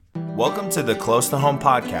Welcome to the Close to Home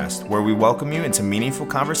podcast, where we welcome you into meaningful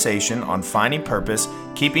conversation on finding purpose,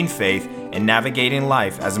 keeping faith, and navigating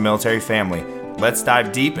life as a military family. Let's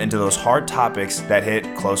dive deep into those hard topics that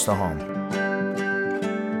hit close to home.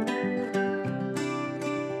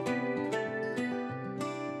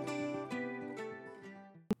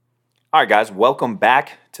 All right, guys, welcome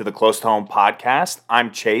back to the Close to Home podcast. I'm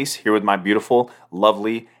Chase, here with my beautiful,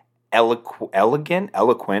 lovely,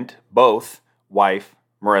 eloquent, both wife,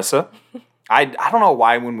 Marissa. I don't know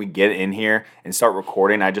why when we get in here and start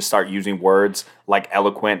recording, I just start using words like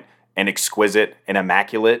eloquent and exquisite and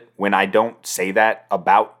immaculate when I don't say that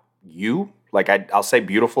about you. Like I'll say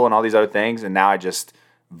beautiful and all these other things, and now I just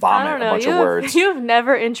vomit a bunch of words. You've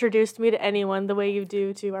never introduced me to anyone the way you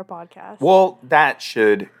do to our podcast. Well, that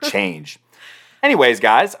should change. Anyways,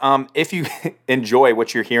 guys, if you enjoy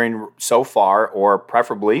what you're hearing so far, or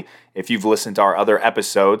preferably if you've listened to our other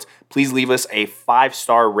episodes, please leave us a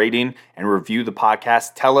 5-star rating and review the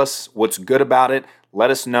podcast. Tell us what's good about it. Let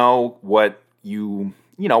us know what you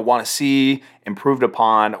want to see improved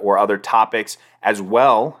upon or other topics, as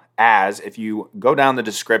well as if you go down the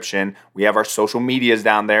description, we have our social medias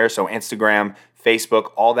down there. So Instagram,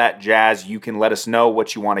 Facebook, all that jazz. You can let us know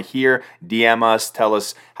what you want to hear. DM us, tell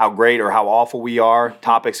us how great or how awful we are.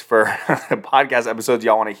 Topics for podcast episodes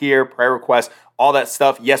y'all want to hear, prayer requests, all that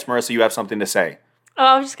stuff. Yes, Marissa, you have something to say. Oh,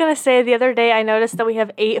 I was just going to say, the other day I noticed that we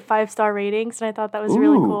have 8 5-star ratings, and I thought that was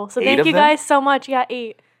really cool. So thank you guys so much. Yeah,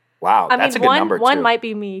 8. Wow, that's a good number, too. One might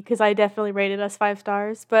be me, because I definitely rated us 5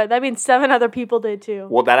 stars, but that means 7 other people did, too.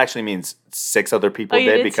 Well, that actually means 6 other people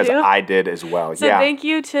did because too? I did as well. So thank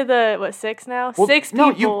you to the, 6 now? Well, 6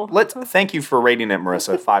 people. Thank you for rating it,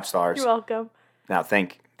 Marissa, 5 stars. You're welcome. Now,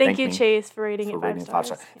 thank you, Chase, for rating it 5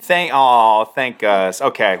 stars. Yeah. Thank us.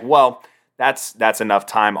 Okay, well, that's enough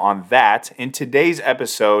time on that. In today's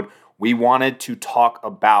episode, we wanted to talk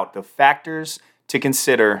about the factors to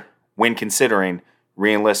consider when considering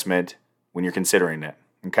re-enlistment when you're considering it.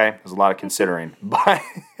 Okay? There's a lot of considering. But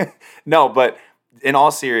in all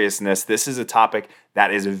seriousness, this is a topic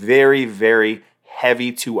that is very, very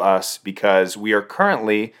heavy to us because we are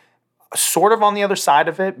currently sort of on the other side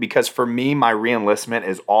of it, because for me, my re-enlistment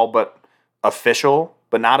is all but official,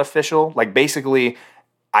 but not official. Like basically,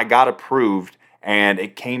 I got approved and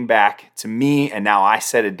it came back to me, and now I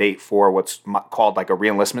set a date for what's called like a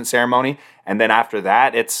re-enlistment ceremony. And then after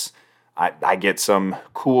that, I get some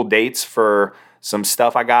cool dates for some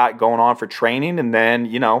stuff I got going on for training, and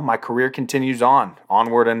then, my career continues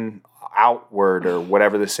onward and outward, or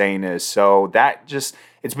whatever the saying is. So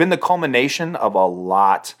it's been the culmination of a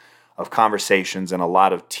lot of conversations and a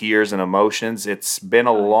lot of tears and emotions. It's been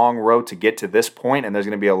a long road to get to this point, and there's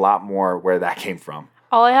going to be a lot more where that came from.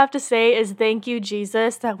 All I have to say is thank you,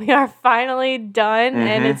 Jesus, that we are finally done,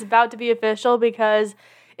 and it's about to be official, because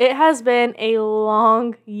it has been a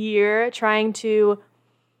long year trying to,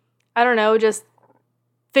 just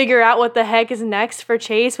figure out what the heck is next for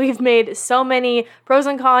Chase. We've made so many pros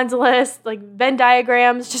and cons lists, like Venn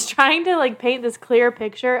diagrams, just trying to paint this clear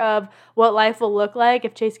picture of what life will look like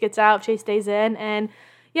if Chase gets out, if Chase stays in. And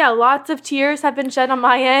yeah, lots of tears have been shed on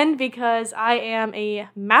my end because I am a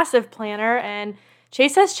massive planner, and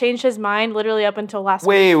Chase has changed his mind literally up until last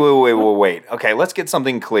week. Wait. Okay, let's get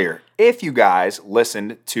something clear. If you guys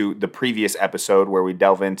listened to the previous episode where we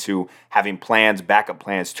delve into having plans, backup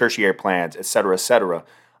plans, tertiary plans, et cetera,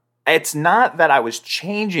 it's not that I was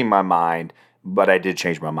changing my mind, but I did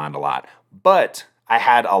change my mind a lot. But I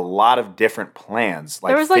had a lot of different plans.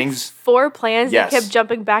 There was 4 plans that kept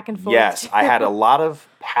jumping back and forth. Yes, I had a lot of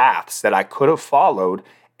paths that I could have followed,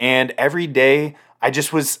 and every day I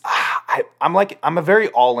just was, I'm a very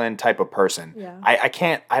all-in type of person. Yeah.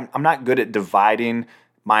 I'm not good at dividing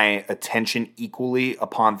my attention equally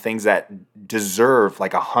upon things that deserve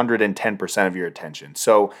 110% of your attention.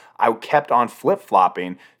 So I kept on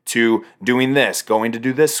flip-flopping to doing this, going to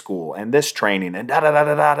do this school and this training and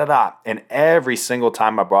da-da-da-da-da-da-da. And every single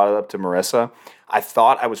time I brought it up to Marissa, I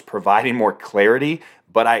thought I was providing more clarity,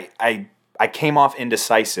 but I came off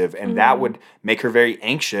indecisive, and that would make her very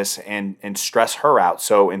anxious and stress her out.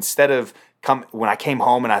 So instead of when I came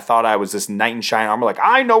home and I thought I was this knight in shining armor,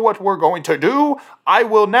 I know what we're going to do, I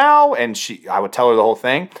will now, and I would tell her the whole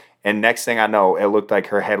thing, and next thing I know, it looked like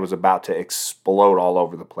her head was about to explode all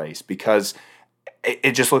over the place, because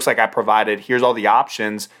it just looks like I provided, here's all the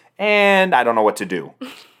options, and I don't know what to do.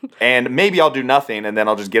 And maybe I'll do nothing, and then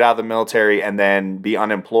I'll just get out of the military and then be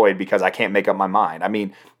unemployed because I can't make up my mind. I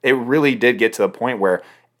mean, it really did get to the point where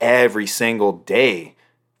every single day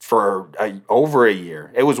for over a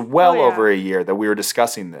year, it was over a year that we were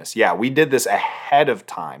discussing this. Yeah, we did this ahead of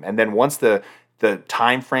time. And then once the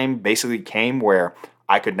time frame basically came where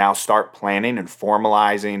I could now start planning and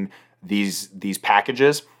formalizing these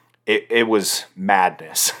packages, it was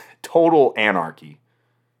madness, total anarchy.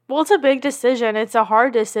 Well, it's a big decision. It's a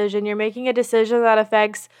hard decision. You're making a decision that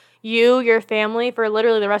affects you, your family, for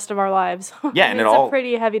literally the rest of our lives. Yeah, and it's a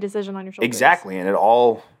pretty heavy decision on your shoulders. Exactly, and it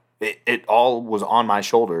all was on my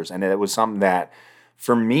shoulders, and it was something that,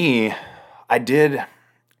 for me, I did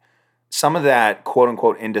some of that quote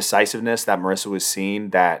unquote indecisiveness that Marissa was seeing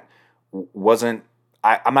that wasn't.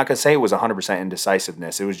 I'm not gonna say it was 100%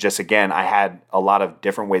 indecisiveness. It was just, again, I had a lot of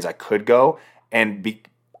different ways I could go, and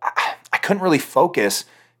I couldn't really focus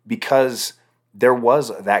because there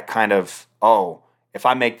was that kind of, oh, if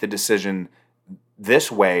I make the decision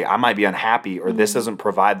this way, I might be unhappy, or this doesn't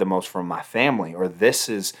provide the most for my family, or this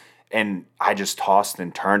is, and I just tossed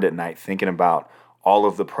and turned at night thinking about all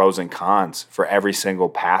of the pros and cons for every single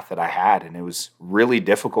path that I had, and it was really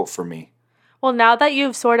difficult for me. Well, now that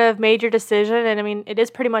you've sort of made your decision, and I mean, it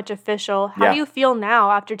is pretty much official, how do you feel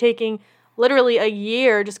now after taking literally a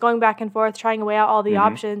year, just going back and forth, trying to weigh out all the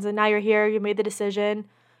options, and now you're here, you made the decision,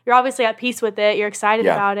 you're obviously at peace with it, you're excited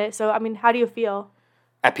about it, so I mean, how do you feel?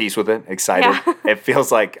 At peace with it, excited. Yeah. It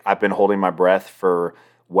feels like I've been holding my breath for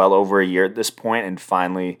well over a year at this point, and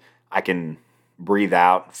finally I can breathe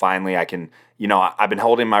out. Finally I can, I've been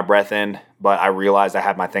holding my breath in, but I realized I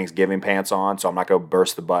had my Thanksgiving pants on, so I'm not going to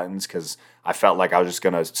burst the buttons because I felt like I was just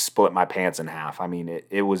going to split my pants in half. I mean,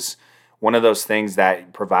 it was one of those things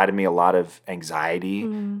that provided me a lot of anxiety,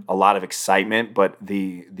 a lot of excitement, but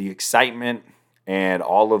the excitement and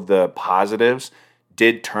all of the positives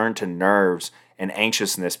did turn to nerves and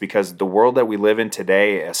anxiousness, because the world that we live in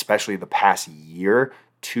today, especially the past year,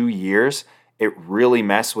 2 years, it really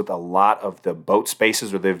messed with a lot of the boat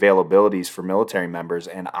spaces or the availabilities for military members.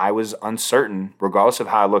 And I was uncertain, regardless of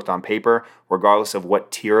how I looked on paper, regardless of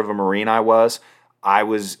what tier of a Marine I was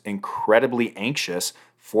incredibly anxious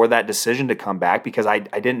for that decision to come back, because I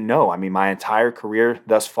didn't know. I mean, my entire career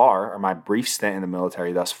thus far, or my brief stint in the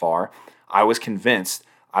military thus far, I was convinced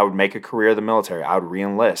I would make a career in the military. I would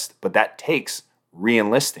re-enlist, but that takes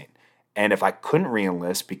re-enlisting. And if I couldn't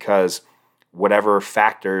re-enlist because whatever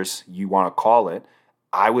factors you want to call it,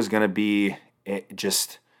 I was going to be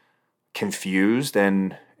just confused,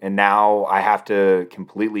 and now I have to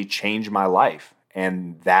completely change my life,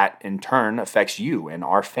 and that in turn affects you and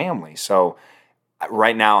our family. So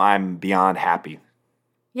right now I'm beyond happy.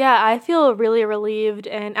 Yeah, I feel really relieved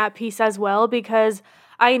and at peace as well, because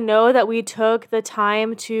I know that we took the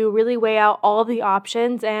time to really weigh out all of the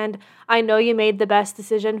options, and I know you made the best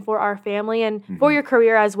decision for our family and for your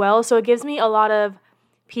career as well. So it gives me a lot of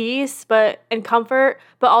peace and comfort,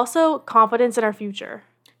 but also confidence in our future.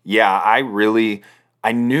 Yeah,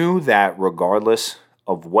 I knew that regardless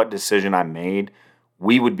of what decision I made,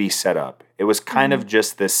 we would be set up. It was kind of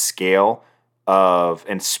just this scale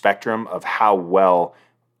and spectrum of how well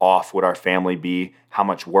off would our family be, how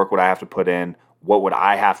much work would I have to put in, what would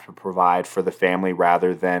I have to provide for the family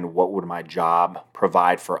rather than what would my job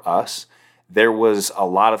provide for us. There was a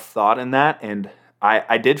lot of thought in that, and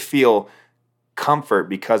I did feel comfort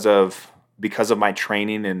because of my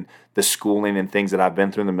training and the schooling and things that I've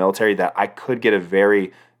been through in the military, that I could get a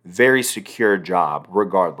very, very secure job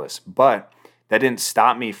regardless. But that didn't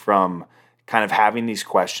stop me from kind of having these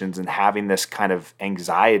questions and having this kind of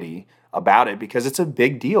anxiety about it, because it's a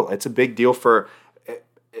big deal. It's a big deal for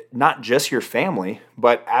not just your family,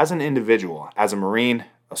 but as an individual, as a Marine,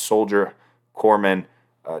 a soldier, corpsman,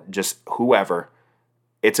 just whoever.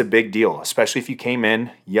 It's a big deal, especially if you came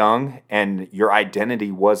in young and your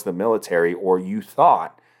identity was the military, or you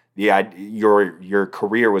thought your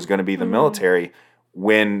career was going to be the military,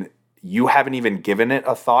 when you haven't even given it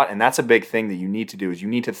a thought. And that's a big thing that you need to do, is you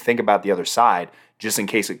need to think about the other side just in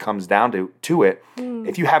case it comes down to it.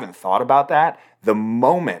 If you haven't thought about that, the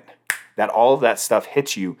moment that all of that stuff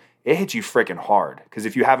hits you, it hits you freaking hard. Because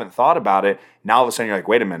if you haven't thought about it, now all of a sudden you're like,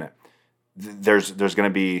 wait a minute, there's going to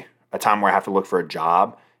be a time where I have to look for a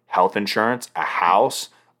job, health insurance, a house,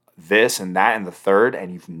 this and that and the third,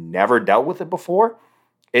 and you've never dealt with it before.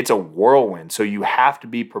 It's a whirlwind. So you have to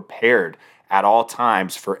be prepared at all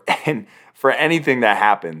times for anything that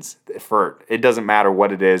happens. It doesn't matter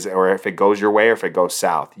what it is, or if it goes your way or if it goes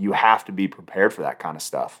south. You have to be prepared for that kind of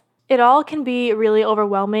stuff. It all can be really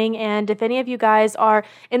overwhelming, and if any of you guys are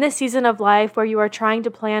in this season of life where you are trying to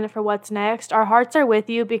plan for what's next, our hearts are with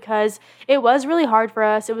you, because it was really hard for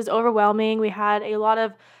us. It was overwhelming. We had a lot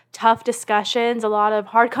of tough discussions, a lot of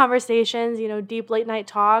hard conversations, deep late night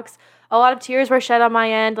talks. A lot of tears were shed on my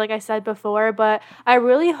end, like I said before, but I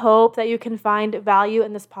really hope that you can find value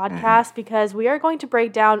in this podcast, because we are going to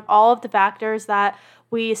break down all of the factors that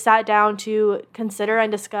we sat down to consider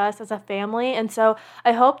and discuss as a family. And so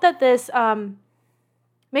I hope that this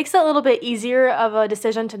makes it a little bit easier of a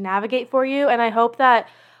decision to navigate for you. And I hope that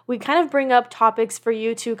we kind of bring up topics for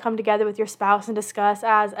you to come together with your spouse and discuss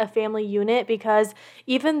as a family unit, because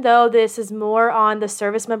even though this is more on the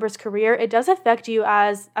service member's career, it does affect you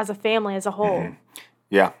as a family as a whole. Mm-hmm.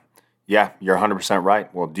 Yeah, you're 100%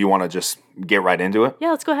 right. Well, do you want to just get right into it? Yeah,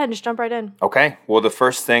 let's go ahead and just jump right in. Okay. Well, the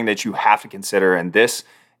first thing that you have to consider, and this,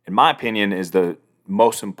 in my opinion, is the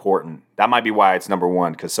most important. That might be why it's number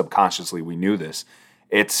one, because subconsciously we knew this.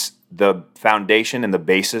 It's the foundation and the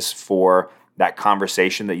basis for that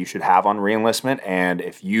conversation that you should have on reenlistment. And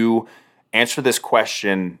if you answer this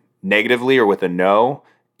question negatively or with a no,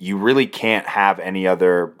 you really can't have any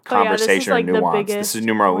other conversation or nuance. This is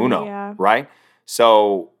numero uno, right?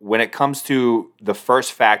 So when it comes to the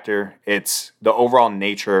first factor, it's the overall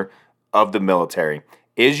nature of the military.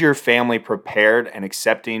 Is your family prepared and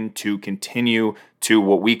accepting to continue to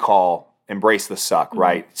what we call embrace the suck,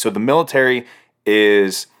 right? So the military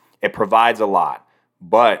it provides a lot,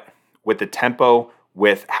 but with the tempo,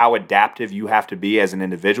 with how adaptive you have to be as an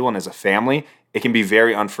individual and as a family, it can be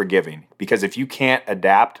very unforgiving. Because if you can't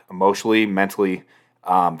adapt emotionally, mentally,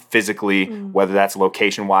 physically, whether that's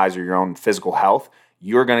location-wise or your own physical health,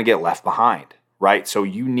 you're going to get left behind, right? So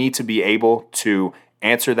you need to be able to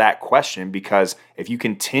answer that question, because if you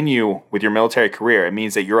continue with your military career, it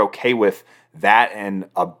means that you're okay with that and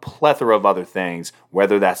a plethora of other things,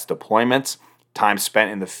 whether that's deployments, time spent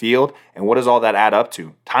in the field, and what does all that add up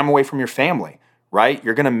to? Time away from your family, right?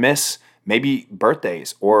 You're going to miss maybe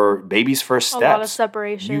birthdays or baby's first steps. A lot of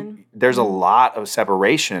separation. There's a lot of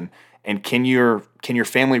separation. And can your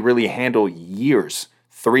family really handle years,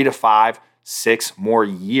 3 to 5, 6 more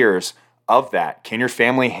years of that? Can your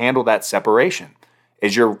family handle that separation?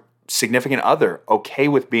 Is your significant other okay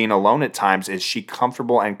with being alone at times? Is she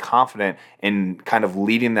comfortable and confident in kind of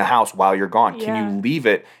leading the house while you're gone? Yeah. Can you leave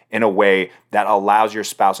it in a way that allows your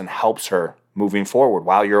spouse and helps her moving forward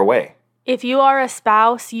while you're away? If you are a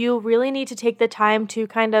spouse, you really need to take the time to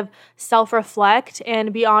kind of self-reflect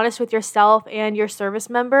and be honest with yourself and your service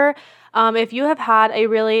member. If you have had a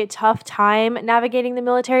really tough time navigating the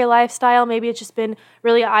military lifestyle, maybe it's just been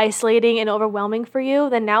really isolating and overwhelming for you,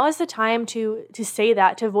 then now is the time to say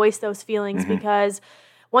that, to voice those feelings, because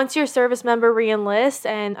once your service member re-enlists,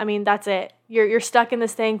 and I mean, that's it. You're stuck in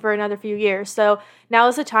this thing for another few years. So now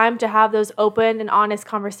is the time to have those open and honest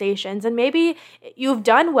conversations. And maybe you've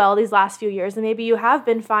done well these last few years, and maybe you have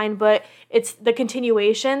been fine, but it's the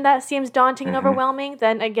continuation that seems daunting and overwhelming.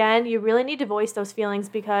 Then again, you really need to voice those feelings,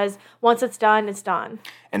 because once it's done, it's done.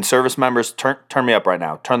 And service members, turn me up right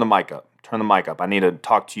now. Turn the mic up. Turn the mic up. I need to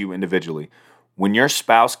talk to you individually. When your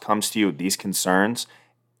spouse comes to you with these concerns,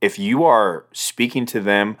 if you are speaking to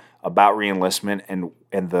them about reenlistment and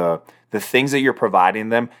the things that you're providing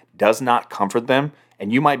them does not comfort them,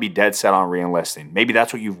 and you might be dead set on reenlisting. Maybe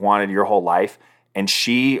that's what you've wanted your whole life, and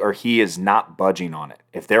she or he is not budging on it.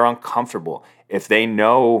 If they're uncomfortable, if they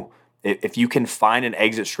know, if you can find an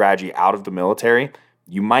exit strategy out of the military,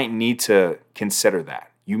 you might need to consider that.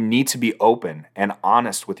 You need to be open and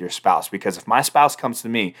honest with your spouse, because if my spouse comes to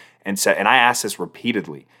me and said, and I ask this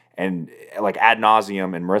repeatedly, and like ad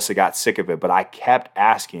nauseum, and Marissa got sick of it, but I kept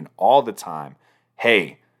asking all the time,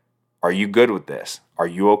 hey, are you good with this? Are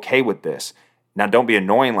you okay with this? Now, don't be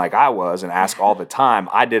annoying like I was and ask all the time.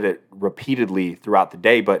 I did it repeatedly throughout the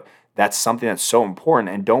day, but that's something that's so important.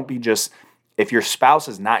 And don't be just, if your spouse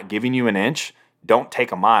is not giving you an inch, don't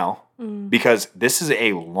take a mile, because this is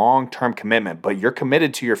a long-term commitment, but you're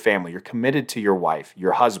committed to your family. You're committed to your wife,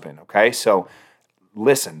 your husband, okay? So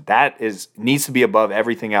listen, that needs to be above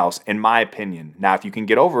everything else, in my opinion. Now, if you can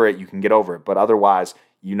get over it, you can get over it, but otherwise,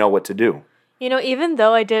 you know what to do. You know, even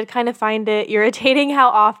though I did kind of find it irritating how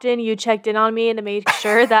often you checked in on me to make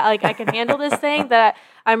sure that like I can handle this thing, that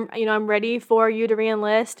I'm ready for you to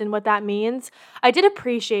reenlist and what that means. I did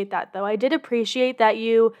appreciate that, though. I did appreciate that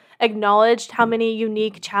you acknowledged how many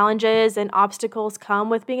unique challenges and obstacles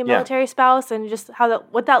come with being a military spouse, and just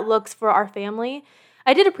what that looks for our family.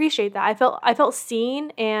 I did appreciate that. I felt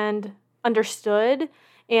seen and understood,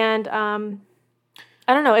 and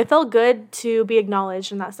I don't know. It felt good to be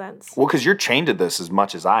acknowledged in that sense. Well, because you're chained to this as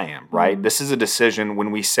much as I am, right? This is a decision.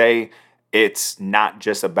 When we say it's not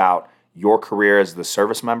just about your career as the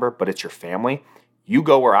service member, but it's your family, you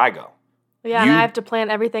go where I go. Yeah, and I have to plan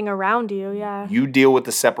everything around you, yeah. You deal with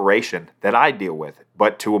the separation that I deal with,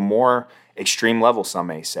 but to a more extreme level, some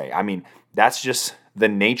may say. I mean, that's just the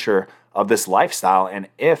nature of this lifestyle. And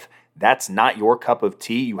if that's not your cup of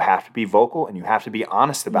tea, you have to be vocal and you have to be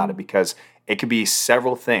honest about it, because It could be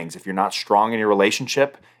several things. If you're not strong in your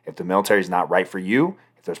relationship, if the military is not right for you,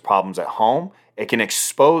 if there's problems at home, it can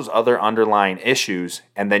expose other underlying issues,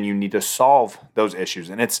 and then you need to solve those issues.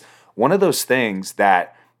 And it's one of those things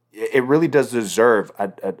that it really does deserve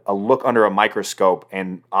a look under a microscope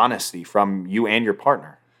and honesty from you and your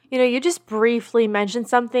partner. You know, you just briefly mentioned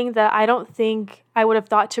something that I don't think I would have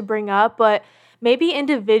thought to bring up, but maybe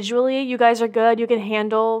individually you guys are good, you can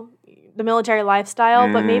handle the military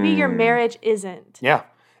lifestyle, but maybe your marriage isn't. Yeah.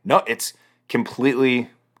 No, it's completely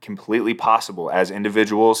possible. As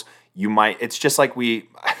individuals, you might, it's just like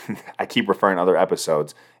I keep referring to other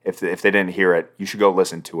episodes. If they didn't hear it, you should go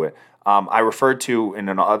listen to it. I referred to in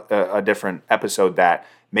a different episode that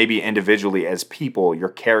maybe individually as people, your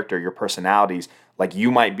character, your personalities, like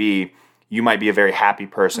you might be a very happy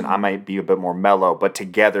person. I might be a bit more mellow, but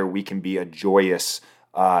together we can be a joyous,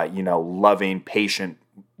 loving, patient,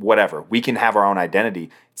 whatever. We can have our own identity.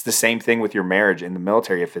 It's the same thing with your marriage in the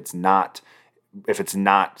military. If it's not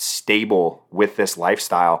stable with this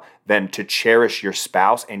lifestyle, then to cherish your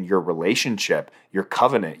spouse and your relationship, your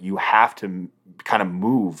covenant, you have to kind of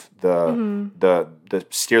move the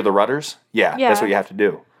steer the rudders. Yeah, that's what you have to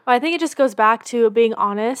do. Well, I think it just goes back to being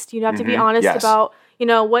honest. You have to be honest about,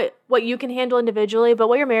 what you can handle individually, but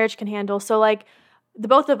what your marriage can handle. So like the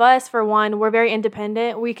both of us, for one, we're very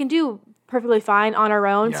independent. We can do perfectly fine on our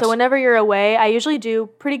own. Yes. So whenever you're away, I usually do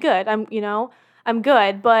pretty good. I'm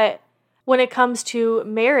good. But when it comes to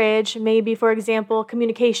marriage, maybe, for example,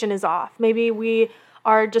 communication is off. Maybe we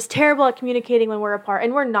are just terrible at communicating when we're apart,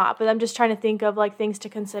 and we're not, but I'm just trying to think of like things to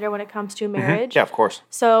consider when it comes to marriage. Yeah, of course.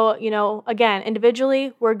 So, again,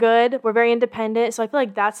 individually, we're good. We're very independent. So I feel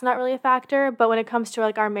like that's not really a factor. But when it comes to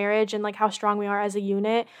like our marriage and like how strong we are as a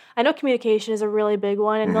unit, I know communication is a really big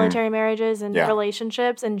one in military marriages and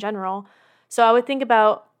relationships in general. So I would think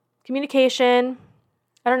about communication.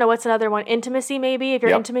 I don't know, what's another one? Intimacy, maybe. If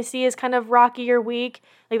your intimacy is kind of rocky or weak,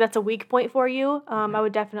 like that's a weak point for you, I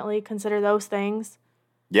would definitely consider those things.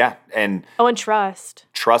 Yeah, and trust.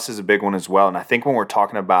 Trust is a big one as well. And I think when we're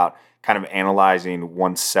talking about kind of analyzing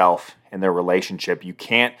oneself and their relationship, you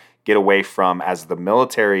can't get away from, as the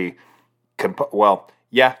military,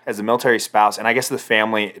 as a military spouse, and I guess the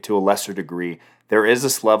family to a lesser degree, there is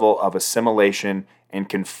this level of assimilation and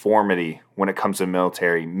conformity when it comes to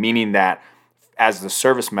military, meaning that as the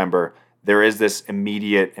service member, there is this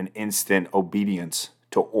immediate and instant obedience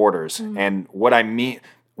to orders. And what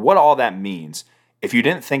all that means, if you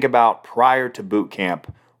didn't think about prior to boot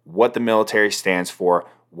camp what the military stands for,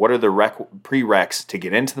 what are the prereqs to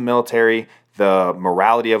get into the military, the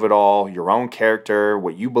morality of it all, your own character,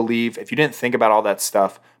 what you believe, if you didn't think about all that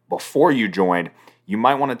stuff before you joined, you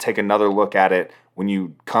might want to take another look at it when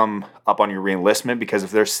you come up on your reenlistment, because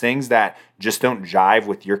if there's things that just don't jive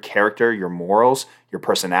with your character, your morals, your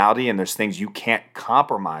personality, and there's things you can't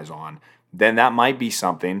compromise on, then that might be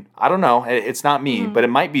something. I don't know. It's not me, but it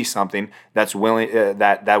might be something that's willing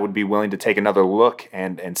that would be willing to take another look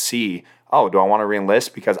and see. Oh, do I want to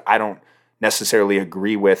reenlist because I don't necessarily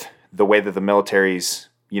agree with the way that the military's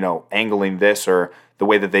angling this or the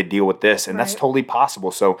way that they deal with this, and that's totally possible.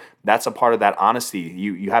 So that's a part of that honesty.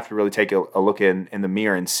 You have to really take a look in the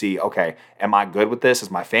mirror and see, okay, am I good with this? Is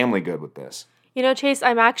my family good with this? Chase,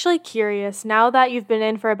 I'm actually curious. Now that you've been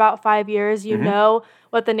in for about 5 years, you know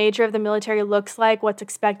what the nature of the military looks like, what's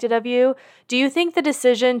expected of you. Do you think the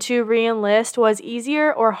decision to re-enlist was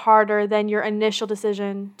easier or harder than your initial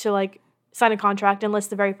decision to sign a contract and enlist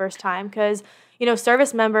the very first time? Because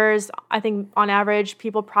service members, I think on average,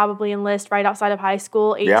 people probably enlist right outside of high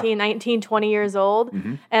school, 18, 19, 20 years old.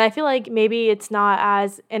 And I feel like maybe it's not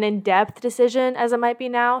as an in-depth decision as it might be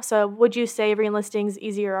now. So would you say re-enlisting is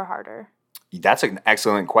easier or harder? That's an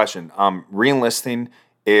excellent question. Re-enlisting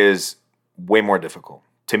is way more difficult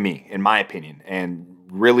to me, in my opinion. And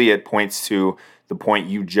really it points to the point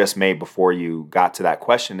you just made before you got to that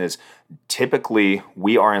question is typically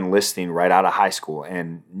we are enlisting right out of high school.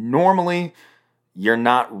 And normally you're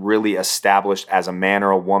not really established as a man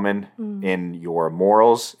or a woman in your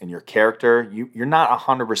morals, in your character. You're not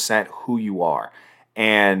 100% who you are.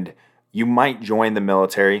 And you might join the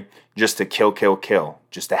military just to kill,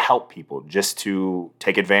 just to help people, just to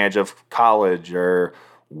take advantage of college or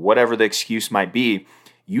whatever the excuse might be.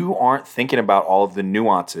 You aren't thinking about all of the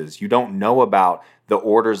nuances. You don't know about the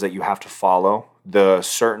orders that you have to follow, the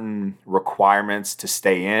certain requirements to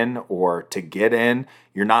stay in or to get in.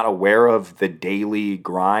 You're not aware of the daily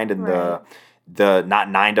grind and the not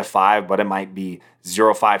 9 to 5, but it might be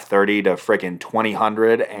 0530 to freaking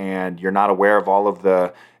 2000, and you're not aware of all of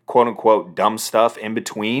the quote unquote dumb stuff in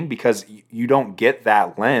between because you don't get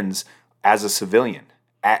that lens as a civilian.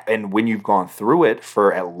 And when you've gone through it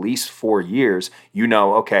for at least 4 years, you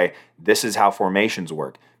know, okay, this is how formations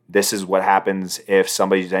work. This is what happens if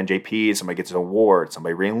somebody's NJP, somebody gets an award,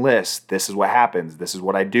 somebody re-enlists. This is what happens. This is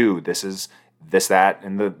what I do. This is this, that,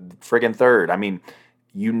 and the friggin' third. I mean,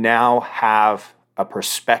 you now have a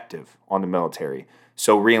perspective on the military.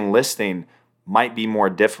 So re-enlisting might be more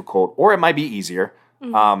difficult, or it might be easier.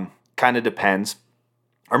 Kind of depends.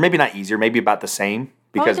 Or maybe not easier, maybe about the same.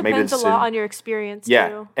 Because maybe maybe depends a lot on your experience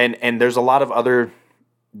too. And there's a lot of other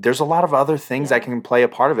things that can play a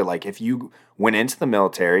part of it. Like if you went into the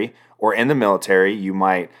military or in the military, you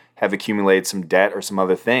might have accumulated some debt or some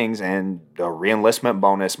other things, and a re-enlistment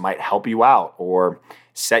bonus might help you out or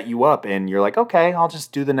set you up. And you're like, okay, I'll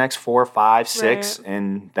just do the next 4, 5, 6,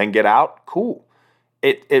 and then get out. Cool.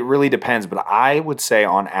 It really depends. But I would say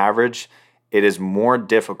on average, it is more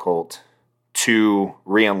difficult to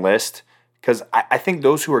re-enlist, because I think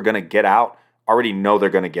those who are going to get out already know they're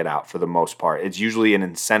going to get out for the most part. It's usually an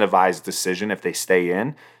incentivized decision if they stay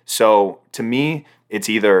in. So to me, it's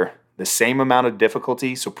either the same amount of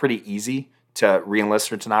difficulty, so pretty easy to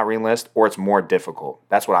re-enlist or to not re-enlist, or it's more difficult.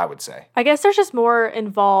 That's what I would say. I guess there's just more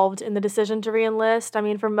involved in the decision to re-enlist. I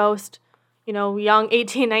mean, for most, young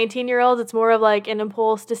 18, 19-year-olds, it's more of like an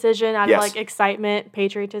impulse decision out of like excitement,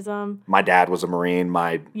 patriotism. My dad was a Marine.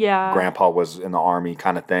 My grandpa was in the Army,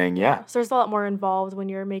 kind of thing. Yeah. So there's a lot more involved when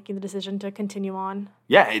you're making the decision to continue on.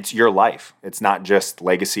 Yeah, it's your life. It's not just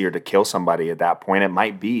legacy or to kill somebody at that point. It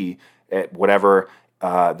might be whatever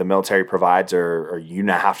the military provides or you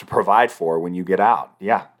now have to provide for when you get out.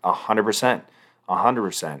 Yeah, 100%.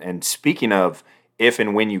 100%. And speaking of if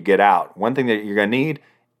and when you get out, one thing that you're going to need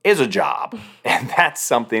is a job. And that's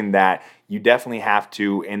something that you definitely have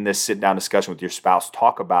to, in this sit-down discussion with your spouse,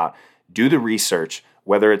 talk about. Do the research,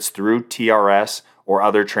 whether it's through TRS or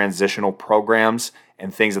other transitional programs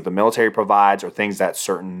and things that the military provides or things that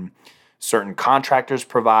certain contractors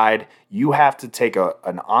provide. You have to take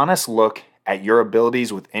an honest look at your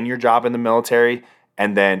abilities within your job in the military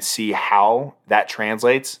and then see how that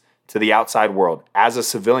translates to the outside world. As a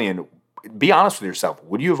civilian, be honest with yourself.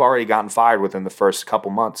 Would you have already gotten fired within the first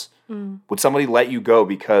couple months? Would somebody let you go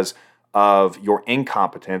because of your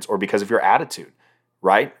incompetence or because of your attitude,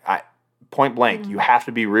 right? Point blank, you have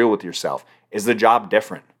to be real with yourself. Is the job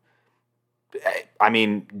different? I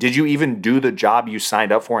mean, did you even do the job you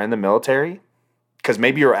signed up for in the military? Because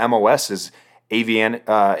maybe your MOS is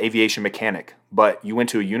aviation mechanic, but you went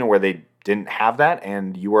to a unit where they didn't have that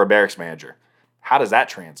and you were a barracks manager. How does that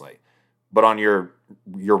translate? But on your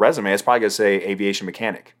resume, it's probably going to say aviation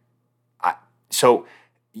mechanic. So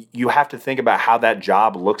you have to think about how that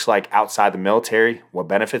job looks like outside the military, what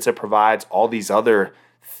benefits it provides, all these other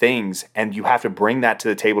things, and you have to bring that to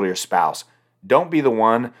the table to your spouse. Don't be the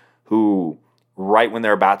one who, right when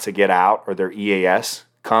they're about to get out or their EAS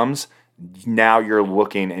comes, now you're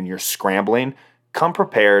looking and you're scrambling. Come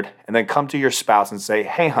prepared, and then come to your spouse and say,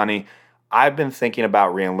 hey, honey, I've been thinking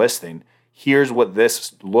about re-enlisting. Here's what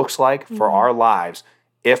this looks like for our lives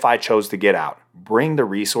if I chose to get out. Bring the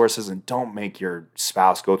resources and don't make your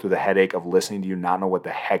spouse go through the headache of listening to you not know what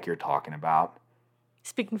the heck you're talking about.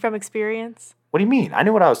 Speaking from experience. What do you mean? I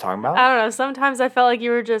knew what I was talking about. I don't know. Sometimes I felt like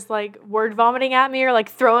you were just like word vomiting at me or like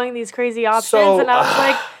throwing these crazy options. And I was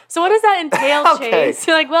like, so what does that entail, Chase?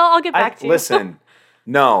 You're like, well, I'll get back to you. Listen,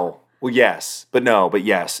 no. Well, yes. But no. But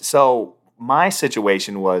yes. So my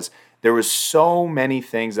situation was there was so many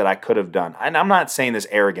things that I could have done. And I'm not saying this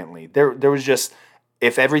arrogantly. There was just,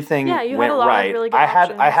 if everything went right, really good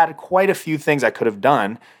I had quite a few things I could have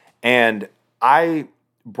done. And I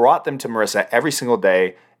brought them to Marissa every single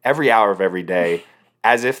day, every hour of every day,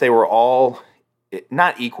 as if they were all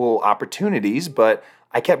not equal opportunities, but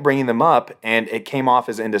I kept bringing them up and it came off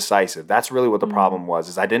as indecisive. That's really what the problem was,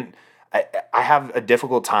 is I have a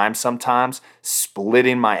difficult time sometimes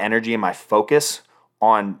splitting my energy and my focus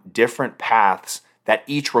on different paths that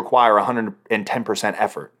each require 110%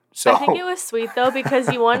 effort. So I think it was sweet though,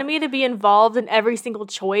 because you wanted me to be involved in every single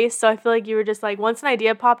choice. So I feel like you were just like, once an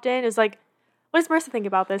idea popped in, it was like, what does Marissa think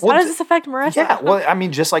about this? How does this affect Marissa? Yeah, well, I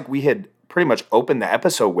mean, just like we had pretty much opened the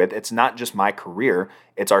episode with, it's not just my career,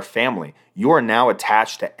 it's our family. You are now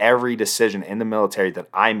attached to every decision in the military that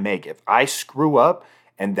I make. If I screw up,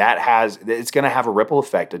 and it's going to have a ripple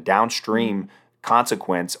effect, a downstream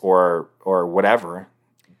consequence or whatever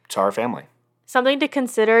to our family. Something to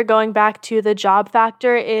consider going back to the job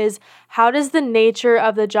factor is, how does the nature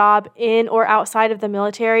of the job in or outside of the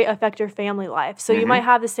military affect your family life? So you might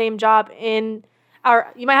have the same job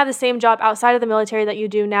outside of the military that you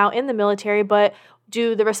do now in the military, but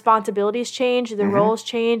do the responsibilities change? Do the roles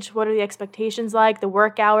change? What are the expectations like? The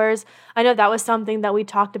work hours? I know that was something that we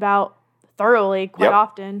talked about thoroughly quite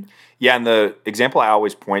often. Yeah, and the example I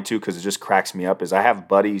always point to, because it just cracks me up, is I have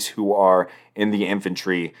buddies who are in the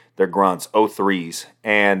infantry, they're grunts, 03s,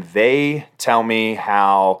 and they tell me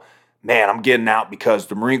how, man, I'm getting out because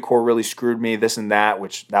the Marine Corps really screwed me, this and that,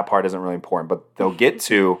 which that part isn't really important, but they'll get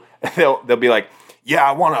to, they'll be like, yeah,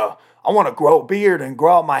 I want to grow a beard and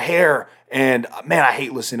grow out my hair, and man, I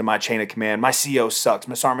hate listening to my chain of command. My CO sucks.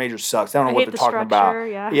 My sergeant major sucks. I don't know what they're talking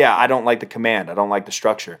about. Yeah, I don't like the command. I don't like the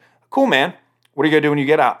structure. Cool, man. What are you going to do when you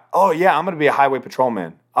get out? Oh, yeah, I'm going to be a highway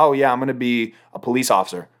patrolman. Oh, yeah, I'm going to be a police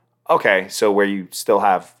officer. Okay, so where you still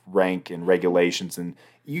have rank and regulations, and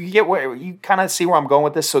you get where you kind of see where I'm going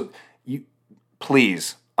with this. So you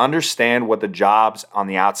please understand what the jobs on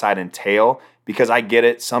the outside entail, because I get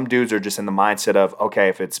it. Some dudes are just in the mindset of, okay,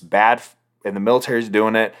 if it's bad and the military's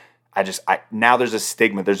doing it, now there's a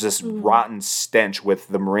stigma. There's this rotten stench with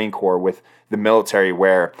the Marine Corps, with the military,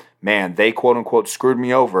 where, man, they quote unquote screwed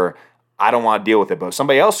me over. I don't want to deal with it. But if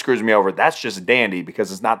somebody else screws me over, that's just dandy because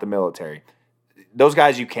it's not the military. Those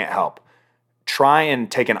guys you can't help. Try and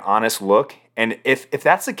take an honest look. And if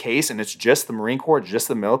that's the case and it's just the Marine Corps, just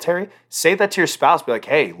the military, say that to your spouse. Be like,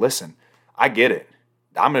 hey, listen, I get it.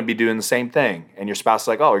 I'm going to be doing the same thing. And your spouse is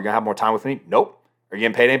like, oh, you're going to have more time with me? Nope. Are you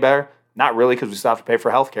getting paid any better? Not really, because we still have to pay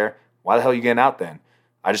for healthcare. Why the hell are you getting out then?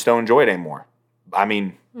 I just don't enjoy it anymore. I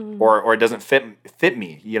mean, or it doesn't fit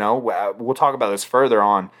me. You know, we'll talk about this further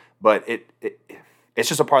on, but it's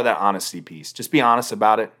just a part of that honesty piece. Just be honest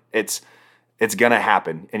about it. It's gonna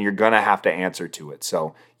happen, and you're gonna have to answer to it.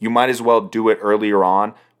 So you might as well do it earlier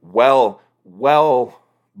on, well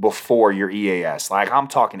before your EAS. Like I'm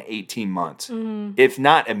talking 18 months, if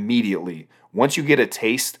not immediately. Once you get a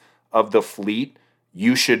taste of the fleet,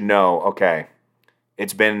 you should know, okay,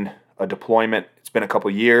 it's been a deployment, it's been a couple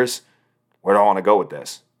years, where do I want to go with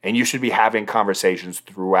this? And you should be having conversations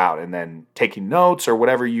throughout and then taking notes or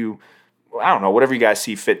whatever you guys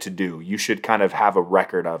see fit to do. You should kind of have a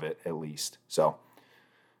record of it at least. So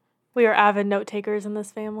we are avid note takers in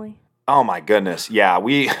this family. Oh my goodness. Yeah,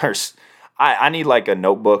 we are. I need like a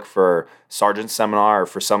notebook for sergeant seminar or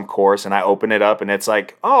for some course, and I open it up and it's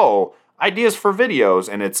like, oh, ideas for videos.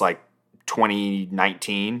 And it's like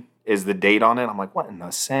 2019 is the date on it. I'm like, what in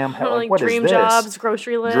the Sam hell? Like, what is this? Dream jobs,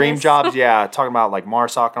 grocery list. Dream jobs, yeah. Talking about like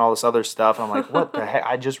MARSOC and all this other stuff. And I'm like, what the heck?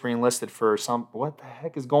 I just re-enlisted for what the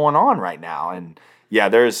heck is going on right now? And yeah,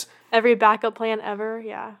 there's... Every backup plan ever,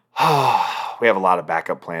 yeah. We have a lot of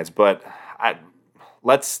backup plans, but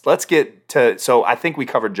let's get to... So I think we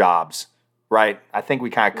covered jobs, right? I think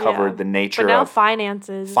we kind of covered the nature of... But now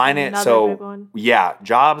finances. Finance, so big one. Yeah,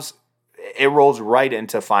 jobs... It rolls right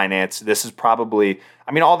into finance. This is probably,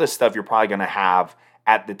 I mean, all this stuff you're probably going to have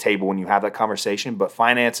at the table when you have that conversation, but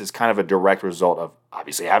finance is kind of a direct result of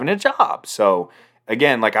obviously having a job. So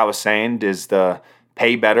again, like I was saying, is the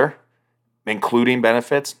pay better, including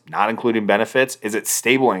benefits, not including benefits? Is it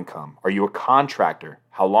stable income? Are you a contractor?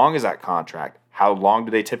 How long is that contract? How long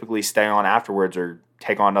do they typically stay on afterwards or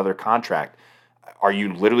take on another contract? Are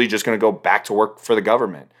you literally just going to go back to work for the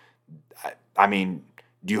government? I mean,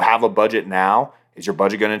 do you have a budget now? Is your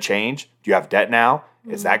budget going to change? Do you have debt now?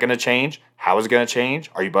 Is that going to change? How is it going to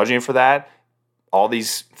change? Are you budgeting for that? All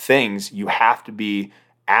these things you have to be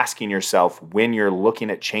asking yourself when you're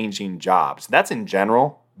looking at changing jobs. That's in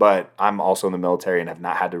general, but I'm also in the military and have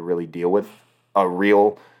not had to really deal with a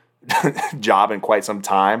real job in quite some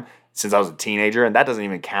time since I was a teenager, and that doesn't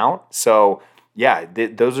even count. So yeah,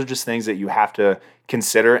 those are just things that you have to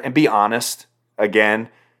consider and be honest. Again,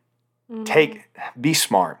 be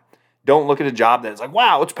smart. Don't look at a job that's like,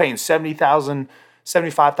 wow, it's paying $70,000,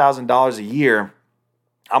 $75,000 a year.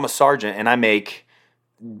 I'm a sergeant and I make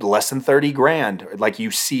less than 30 grand. Like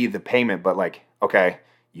you see the payment, but like, okay,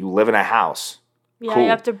 you live in a house. Yeah, cool. You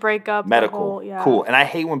have to break up medical. Cool. And I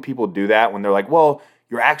hate when people do that when they're like, well,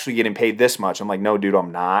 you're actually getting paid this much. I'm like, no, dude,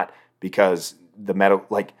 I'm not, because the medical,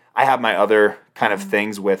 like I have my other kind of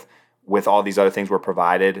things with all these other things were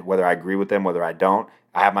provided, whether I agree with them, whether I don't.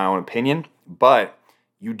 I have my own opinion, but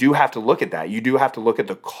you do have to look at that. You do have to look at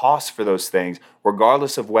the cost for those things,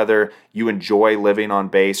 regardless of whether you enjoy living on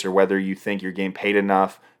base or whether you think you're getting paid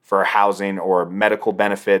enough for housing or medical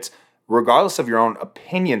benefits. Regardless of your own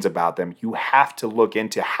opinions about them, you have to look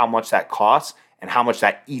into how much that costs and how much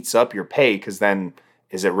that eats up your pay, because then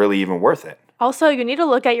is it really even worth it? Also, you need to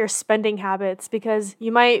look at your spending habits, because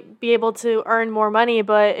you might be able to earn more money,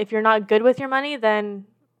 but if you're not good with your money, then...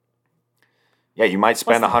 Yeah, you might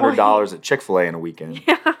spend $100 at Chick-fil-A in a weekend.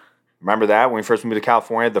 Yeah. Remember that when we first moved to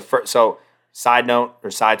California? So, side note or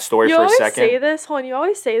side story for a second. You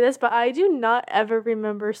always say this, but I do not ever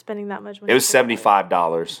remember spending that much money. It was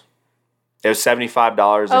 $75. It was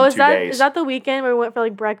 $75 Oh, in 2 days. is that the weekend where we went for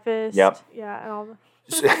like breakfast? Yep. Yeah, and all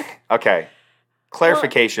the... Okay.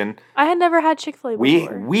 Clarification. I had never had Chick-fil-A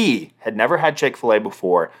before. We had never had Chick-fil-A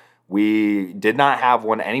before. We did not have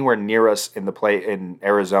one anywhere near us in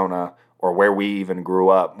Arizona or where we even grew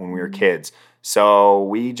up when we were kids. So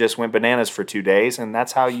we just went bananas for 2 days, and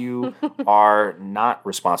that's how you are not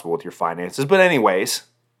responsible with your finances. But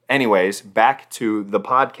anyways, back to the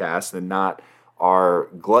podcast and not our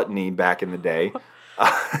gluttony back in the day.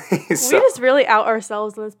 We just really out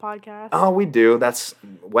ourselves in this podcast. Oh, we do. That's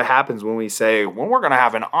what happens when we say, when we're going to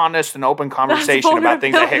have an honest and open conversation about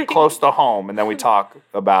things that hit close to home, and then we talk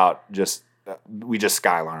about we just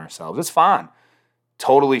skyline ourselves. It's fine.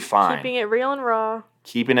 Totally fine. Keeping it real and raw.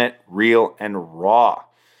 Keeping it real and raw.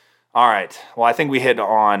 All right. Well, I think we hit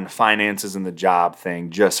on finances and the job thing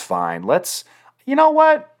just fine. You know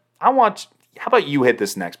what? How about you hit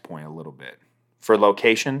this next point a little bit? For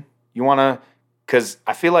location, you want to... Because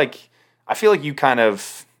I feel like you kind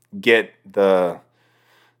of get the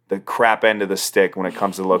crap end of the stick when it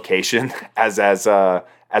comes to location as a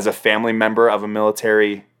family member of a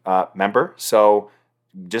military member. So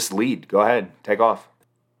just lead. Go ahead. Take off.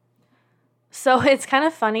 So it's kind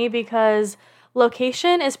of funny because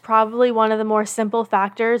location is probably one of the more simple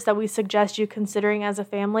factors that we suggest you considering as a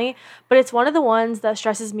family, but it's one of the ones that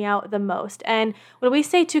stresses me out the most. And when we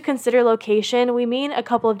say to consider location, we mean a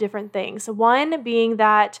couple of different things. One being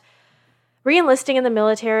that re-enlisting in the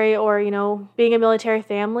military or, being a military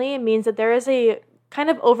family means that there is a kind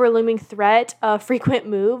of overlooming threat of frequent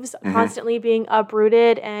moves, constantly being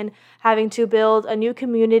uprooted and having to build a new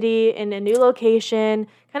community in a new location,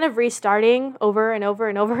 kind of restarting over and over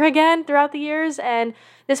and over again throughout the years. And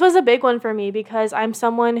this was a big one for me because I'm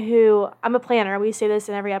a planner. We say this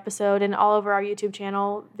in every episode and all over our YouTube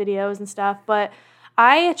channel videos and stuff, but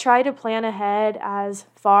I try to plan ahead as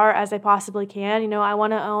far as I possibly can. I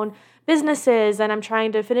want to own businesses and I'm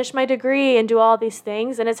trying to finish my degree and do all these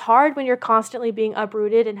things. And it's hard when you're constantly being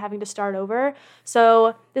uprooted and having to start over.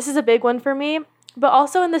 So this is a big one for me, but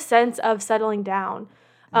also in the sense of settling down.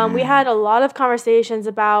 We had a lot of conversations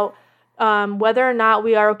about whether or not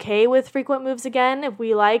we are okay with frequent moves again, if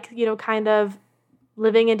we like, kind of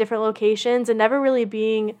living in different locations and never really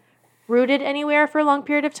being rooted anywhere for a long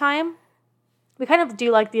period of time. We kind of do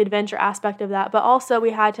like the adventure aspect of that, but also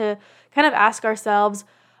we had to kind of ask ourselves,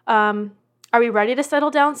 are we ready to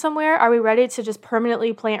settle down somewhere? Are we ready to just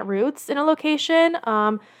permanently plant roots in a location?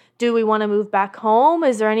 Do we want to move back home?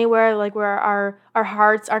 Is there anywhere like where our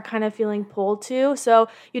hearts are kind of feeling pulled to? So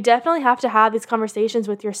you definitely have to have these conversations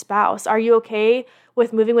with your spouse. Are you okay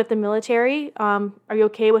with moving with the military? Are you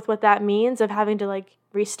okay with what that means of having to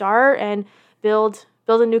restart and build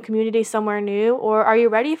a new community somewhere new? Or are you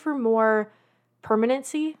ready for more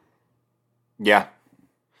permanency? Yeah.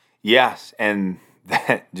 Yes. And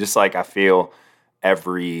that, just like I feel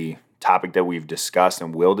every topic that we've discussed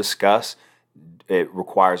and will discuss, it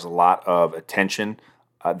requires a lot of attention.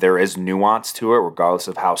 There is nuance to it, regardless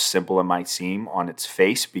of how simple it might seem on its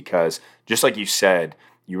face, because just like you said,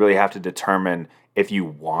 you really have to determine if you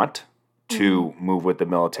want to move with the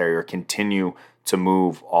military or continue to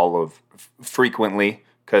move frequently,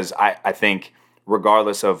 because I think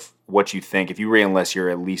regardless of what you think, if you re-enlist, you're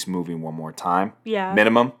at least moving one more time. Yeah.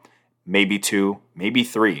 Minimum, maybe 2, maybe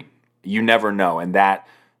 3. You never know. And that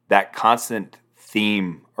constant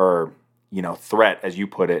theme or threat, as you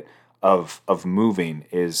put it, of moving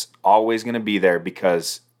is always going to be there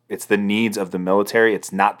because it's the needs of the military.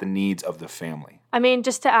 It's not the needs of the family. I mean,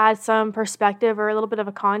 just to add some perspective or a little bit of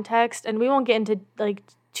a context, and we won't get into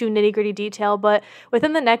too nitty-gritty detail, but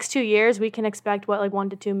within the next 2 years, we can expect 1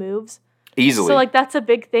 to 2 moves. Easily. So that's a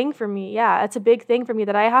big thing for me. Yeah, it's a big thing for me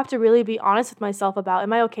that I have to really be honest with myself about.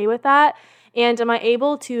 Am I okay with that? And am I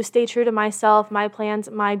able to stay true to myself, my plans,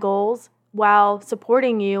 my goals, while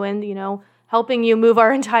supporting you and, helping you move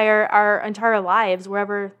our entire lives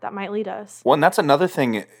wherever that might lead us. Well, and that's another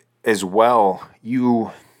thing as well.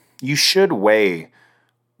 You should weigh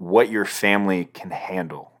what your family can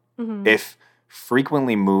handle. Mm-hmm. If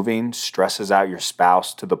frequently moving stresses out your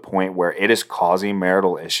spouse to the point where it is causing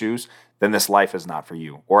marital issues, then this life is not for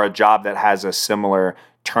you. Or a job that has a similar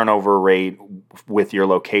turnover rate with your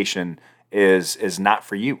location is not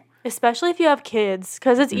for you. Especially if you have kids,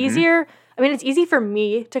 because it's easier. I mean, it's easy for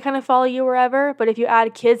me to kind of follow you wherever, but if you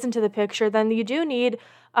add kids into the picture, then you do need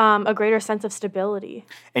a greater sense of stability.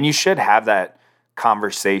 And you should have that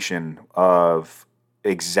conversation of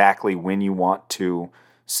exactly when you want to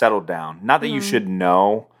settle down. Not that you should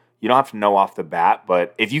know. You don't have to know off the bat,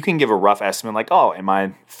 but if you can give a rough estimate am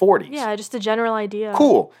I 40s? Yeah, just a general idea.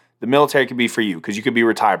 Cool. The military could be for you because you could be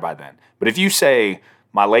retired by then. But if you say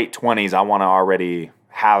my late 20s, I want to already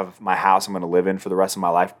have my house I'm going to live in for the rest of my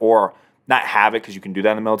life, or not have it because you can do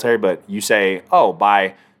that in the military, but you say, oh,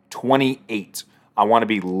 by 28, I want to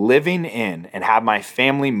be living in and have my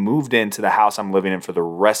family moved into the house I'm living in for the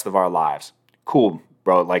rest of our lives. Cool,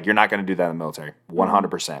 bro. Like, you're not going to do that in the military,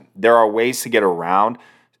 100%. There are ways to get around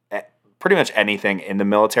pretty much anything in the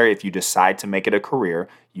military. If you decide to make it a career,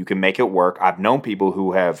 you can make it work. I've known people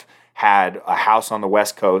who have had a house on the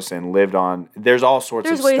West Coast and lived on, there's all sorts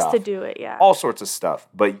of stuff. There's ways to do it, yeah. All sorts of stuff.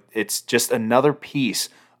 But it's just another piece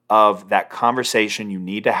of that conversation you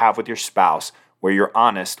need to have with your spouse where you're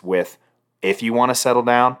honest with if you want to settle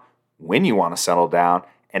down, when you want to settle down,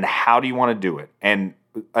 and how do you want to do it. And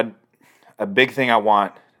a big thing I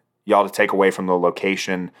want y'all to take away from the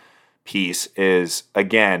location piece is,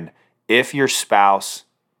 again, if your spouse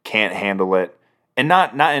can't handle it, and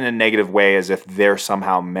not in a negative way as if they're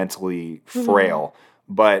somehow mentally frail,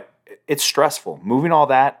 but it's stressful. Moving all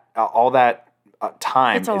that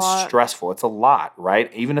time is stressful. It's a lot,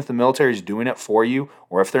 right? Even if the military is doing it for you,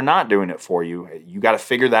 or if they're not doing it for you, you got to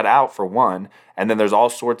figure that out for one. And then there's all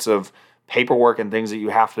sorts of paperwork and things that you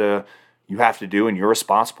have to do, and you're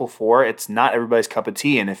responsible for. It's not everybody's cup of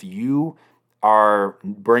tea. And if you are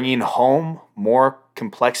bringing home more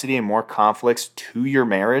complexity and more conflicts to your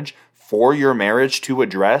marriage, for your marriage to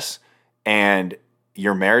address, and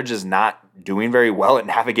your marriage is not doing very well at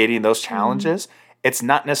navigating those challenges, it's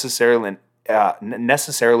not necessarily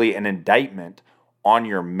an indictment on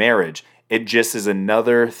your marriage. It just is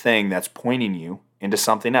another thing that's pointing you into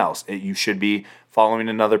something else. You should be following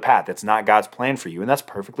another path. That's not God's plan for you, and that's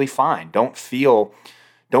perfectly fine. Don't feel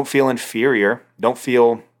inferior. Don't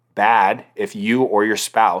feel bad if you or your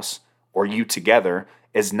spouse or you together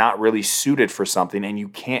is not really suited for something and you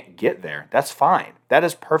can't get there. That's fine. That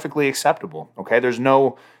is perfectly acceptable. Okay? There's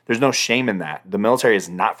no shame in that. The military is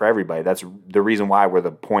not for everybody. That's the reason why we're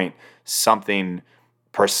the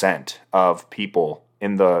 0.something% of people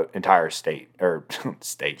in the entire state or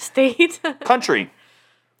country.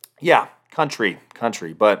 Yeah, country.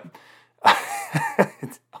 But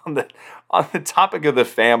on the topic of the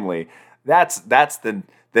family, that's the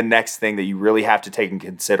next thing that you really have to take in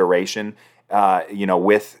consideration.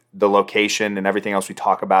 With the location and everything else we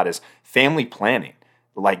talk about is family planning.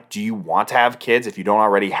 Like, do you want to have kids? If you don't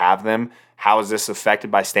already have them, how is this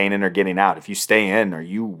affected by staying in or getting out? If you stay in, are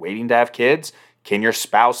you waiting to have kids? Can your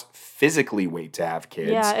spouse physically wait to have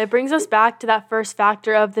kids? Yeah, it brings us back to that first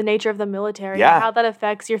factor of the nature of the military and how that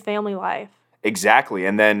affects your family life. Exactly.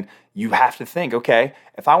 And then you have to think, okay,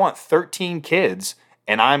 if I want 13 kids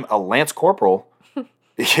and I'm a Lance Corporal,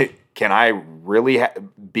 can I really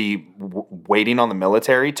be waiting on the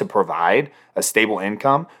military to provide a stable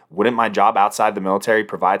income? Wouldn't my job outside the military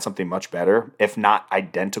provide something much better, if not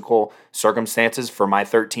identical circumstances for my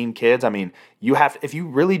 13 kids? I mean, if you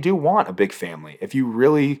really do want a big family, if you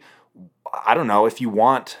really, I don't know, if you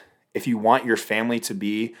want your family to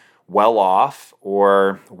be well off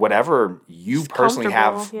or whatever, you personally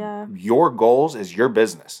have your goals is your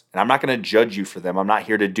business. And I'm not going to judge you for them. I'm not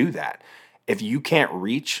here to do that. If you can't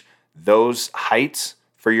reach those heights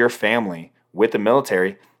for your family with the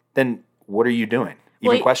military, then what are you doing?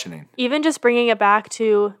 Questioning. Even just bringing it back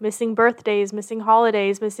to missing birthdays, missing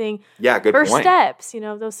holidays, missing good first point. steps,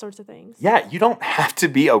 those sorts of things. Yeah, you don't have to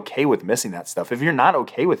be okay with missing that stuff. If you're not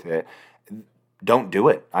okay with it, don't do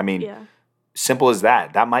it. I mean, simple as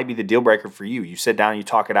that. That might be the deal breaker for you. You sit down and you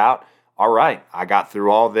talk it out. All right, I got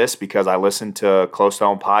through all this because I listened to Close to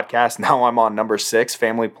Home podcast. Now I'm on number 6,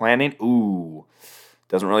 family planning. Ooh,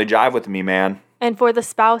 doesn't really jive with me, man. And for the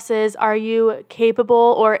spouses, are you capable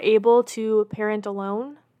or able to parent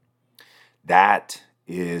alone? That's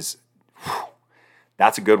a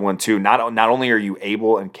good one too. Not only are you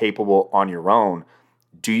able and capable on your own,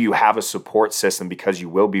 do you have a support system because you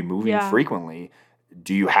will be moving frequently?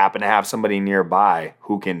 Do you happen to have somebody nearby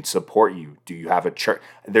who can support you? Do you have a church?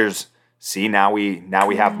 Now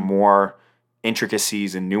we have more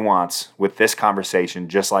intricacies and nuance with this conversation,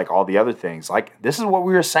 just like all the other things. Like, this is what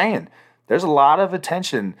we were saying. There's a lot of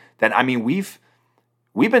attention that, I mean, we've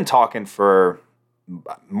been talking for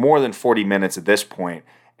more than 40 minutes at this point,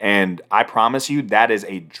 and I promise you that is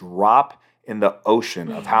a drop in the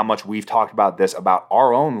ocean of how much we've talked about this, about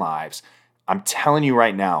our own lives. I'm telling you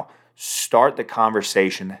right now, start the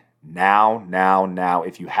conversation now.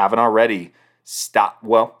 If you haven't already,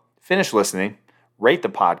 finish listening, rate the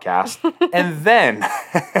podcast, and then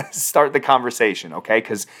start the conversation, okay?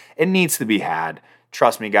 Because it needs to be had.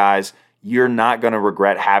 Trust me, guys, you're not going to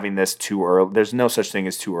regret having this too early. There's no such thing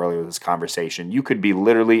as too early with this conversation. You could be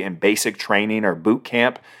literally in basic training or boot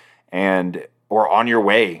camp, or on your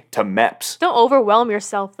way to MEPS. Don't overwhelm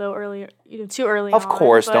yourself though too early Of on.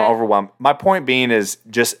 course, don't overwhelm. My point being is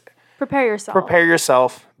just prepare yourself. Prepare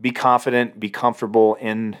yourself, be confident, be comfortable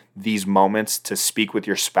in these moments to speak with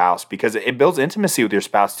your spouse, because it builds intimacy with your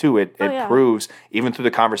spouse too. It proves, even through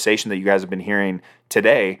the conversation that you guys have been hearing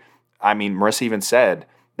today, I mean, Marissa even said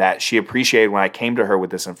that she appreciated when I came to her with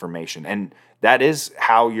this information. And that is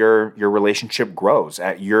how your relationship grows.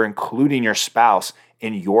 You're including your spouse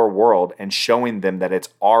in your world and showing them that it's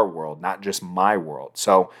our world, not just my world.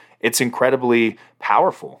 So it's incredibly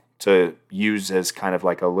powerful to use as kind of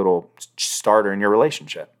like a little starter in your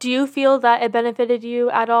relationship. Do you feel that it benefited you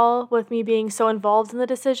at all with me being so involved in the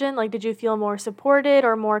decision? Like, did you feel more supported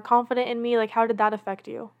or more confident in me? Like, how did that affect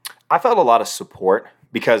you? I felt a lot of support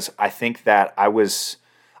because I think that I was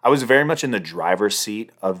very much in the driver's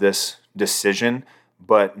seat of this decision,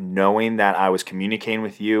 but knowing that I was communicating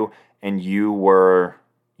with you and you were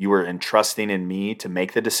entrusting in me to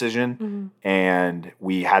make the decision, and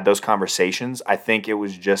we had those conversations, I think it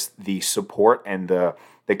was just the support and the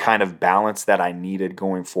kind of balance that I needed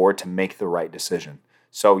going forward to make the right decision.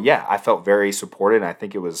 So yeah, I felt very supported, and I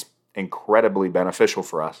think it was incredibly beneficial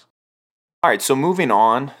for us. All right, so moving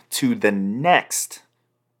on to the next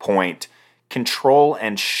point, control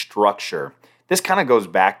and structure. This kind of goes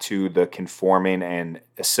back to the conforming and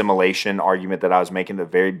assimilation argument that I was making at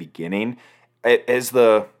the very beginning. As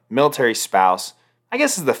the military spouse, I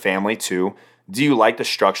guess as the family too, do you like the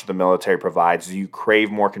structure the military provides? Do you crave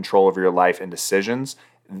more control over your life and decisions?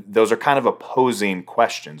 Those are kind of opposing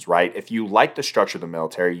questions, right? If you like the structure of the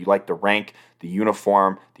military, you like the rank, the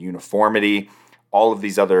uniform, the uniformity, all of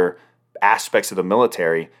these other aspects of the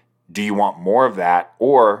military, do you want more of that?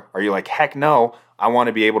 Or are you like, heck no, I want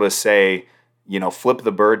to be able to say, flip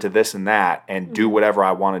the bird to this and that and do whatever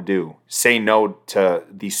I want to do. Say no to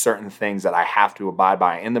these certain things that I have to abide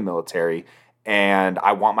by in the military, and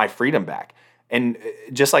I want my freedom back. And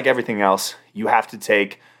just like everything else, you have to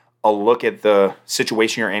take a look at the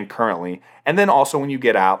situation you're in currently. And then also when you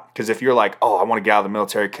get out, because if you're like, oh, I want to get out of the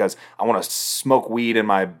military because I want to smoke weed in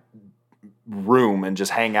my room and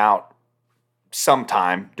just hang out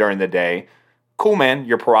sometime during the day, cool, man,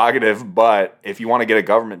 your prerogative, but if you want to get a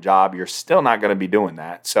government job, you're still not going to be doing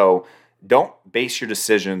that. So don't base your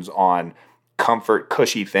decisions on comfort,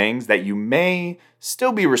 cushy things that you may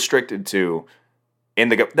still be restricted to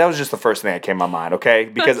that was just the first thing that came to my mind, okay?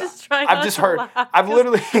 Because I've just heard, I've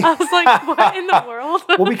literally... I was like, what in the world?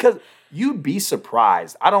 Well, because you'd be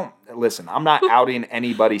surprised. Listen, I'm not outing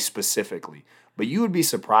anybody specifically, but you would be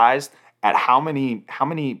surprised at how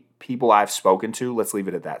many people I've spoken to, let's leave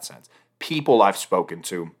it at that sense, people I've spoken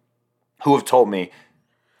to who have told me,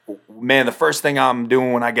 man, the first thing I'm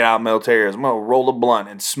doing when I get out of the military is I'm going to roll a blunt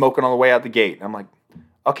and smoke it on the way out the gate. And I'm like,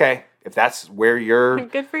 okay, if that's where your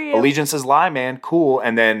good for you. Allegiances lie, man, cool.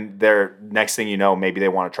 And then next thing you know, maybe they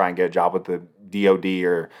want to try and get a job with the DOD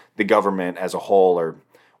or the government as a whole or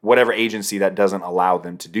whatever agency that doesn't allow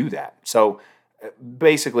them to do that. So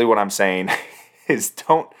basically what I'm saying is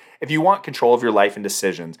if you want control of your life and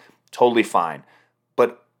decisions, totally fine.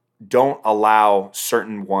 But don't allow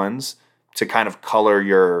certain ones to kind of color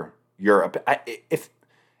your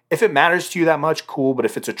if it matters to you that much, cool. But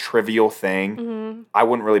if it's a trivial thing, I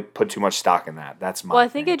wouldn't really put too much stock in that. That's my I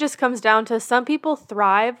think it just comes down to some people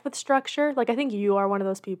thrive with structure. Like I think you are one of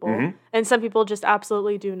those people. And some people just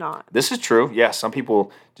absolutely do not. This is true. Yeah, some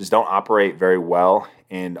people just don't operate very well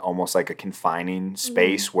in almost like a confining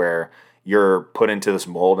space where you're put into this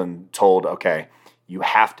mold and told, okay, you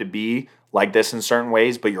have to be like this in certain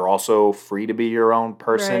ways, but you're also free to be your own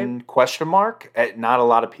person, right. ? Not a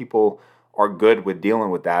lot of people are good with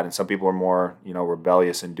dealing with that, and some people are more,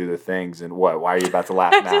 rebellious and do their things. And what? Why are you about to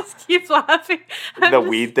laugh now? I just keep laughing.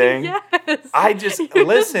 Weed thing? Yes. I just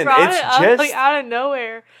listen. It's just like out of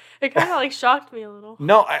nowhere. It kind of like shocked me a little.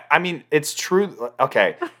 No, I mean it's true.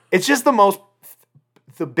 Okay, it's just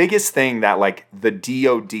the biggest thing that like the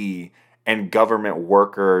DOD and government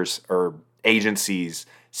workers or agencies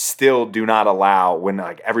still do not allow when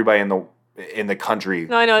like everybody in the country.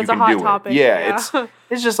 No, I know it's a hot topic. Yeah,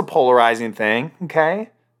 it's just a polarizing thing.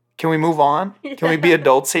 Okay, can we move on? Yeah. Can we be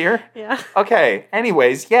adults here? Yeah. Okay.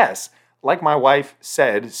 Anyways, yes, like my wife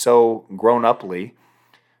said, so grown-uply,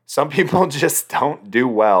 some people just don't do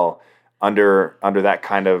well under that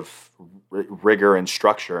kind of rigor and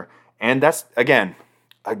structure, and that's again,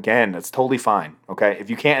 that's totally fine. Okay, if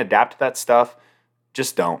you can't adapt to that stuff,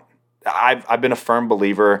 just don't. I've been a firm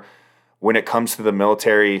believer. When it comes to the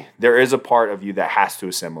military, there is a part of you that has to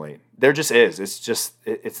assimilate. There just is.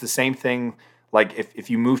 It's the same thing. Like if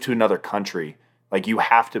you move to another country, like you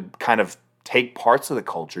have to kind of take parts of the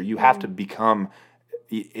culture. You have to become,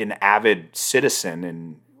 an avid citizen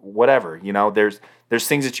and whatever. There's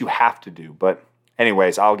things that you have to do. But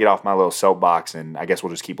anyways, I'll get off my little soapbox, and I guess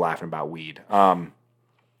we'll just keep laughing about weed.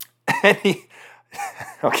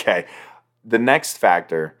 Okay. The next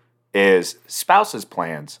factor is spouse's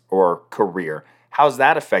plans or career. How's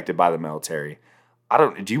that affected by the military?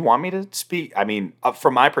 Do you want me to speak? I mean,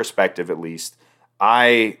 from my perspective, at least,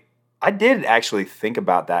 I did actually think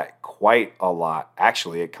about that quite a lot.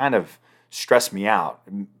 Actually, it kind of stressed me out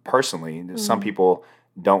personally. Some people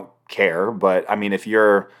don't care, but I mean, if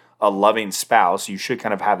you're a loving spouse, you should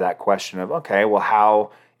kind of have that question of, okay,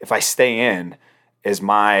 well, if I stay in, is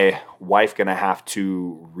my wife going to have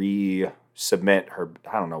to resubmit her,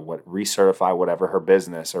 recertify whatever her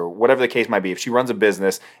business or whatever the case might be? If she runs a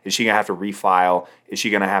business, is she going to have to refile? Is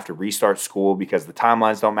she going to have to restart school because the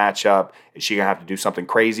timelines don't match up? Is she going to have to do something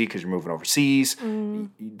crazy because you're moving overseas?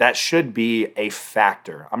 That should be a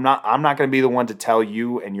factor. I'm not going to be the one to tell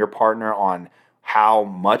you and your partner on how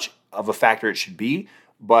much of a factor it should be,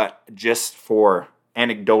 but just for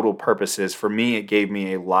anecdotal purposes, for me, it gave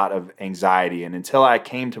me a lot of anxiety. And until I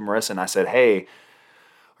came to Marissa and I said, hey,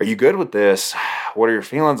 are you good with this? What are your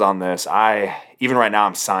feelings on this? Even right now,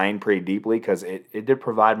 I'm sighing pretty deeply because it did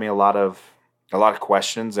provide me a lot of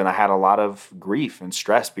questions, and I had a lot of grief and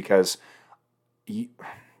stress because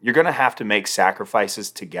you're going to have to make sacrifices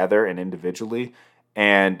together and individually,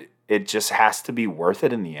 and it just has to be worth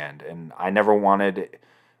it in the end. And I never wanted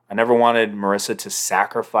Marissa to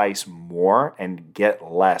sacrifice more and get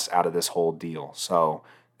less out of this whole deal. So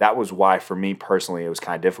that was why, for me personally, it was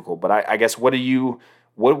kind of difficult. But I guess, what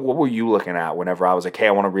were you looking at whenever I was like, hey,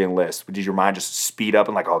 I want to re-enlist? Did your mind just speed up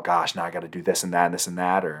and like, oh gosh, now I got to do this and that and this and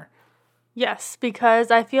that? Or Yes,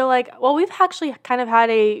 because I feel like, we've actually kind of had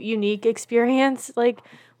a unique experience, like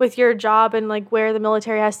with your job and like where the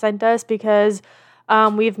military has sent us, because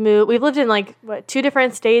we've lived in like 2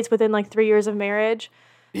 different states within like 3 years of marriage.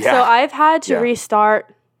 Yeah. So I've had to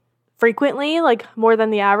restart frequently, like more than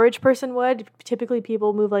the average person would. Typically,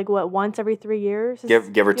 people move like once every 3 years.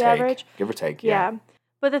 Give or take. Average. Give or take. Yeah.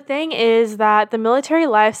 But the thing is that the military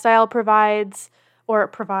lifestyle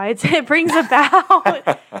it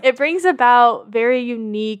brings about very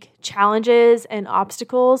unique challenges and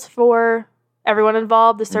obstacles for everyone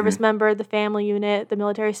involved: the service member, the family unit, the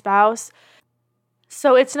military spouse.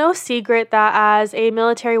 So it's no secret that as a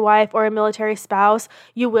military wife or a military spouse,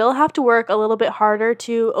 you will have to work a little bit harder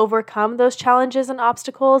to overcome those challenges and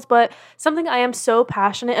obstacles. But something I am so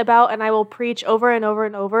passionate about, and I will preach over and over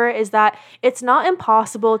and over, is that it's not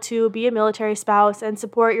impossible to be a military spouse and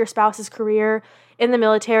support your spouse's career in the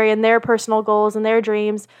military and their personal goals and their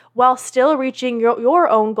dreams while still reaching your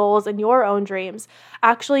own goals and your own dreams.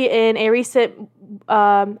 Actually, in a recent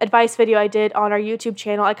advice video I did on our YouTube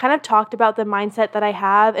channel, I kind of talked about the mindset that I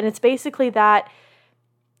have, and it's basically that,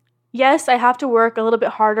 yes, I have to work a little bit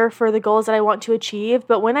harder for the goals that I want to achieve,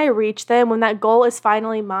 but when I reach them, when that goal is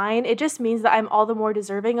finally mine, it just means that I'm all the more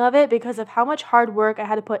deserving of it because of how much hard work I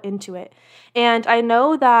had to put into it. And I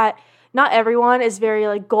know that not everyone is very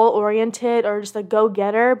like goal-oriented or just a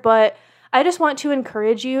go-getter, but I just want to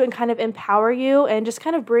encourage you and kind of empower you and just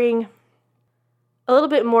kind of bring a little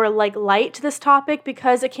bit more like light to this topic,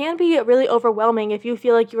 because it can be really overwhelming if you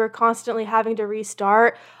feel like you are constantly having to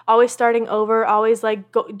restart, always starting over, always like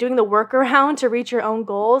doing the workaround to reach your own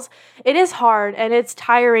goals. It is hard and it's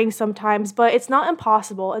tiring sometimes, but it's not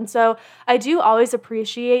impossible. And so I do always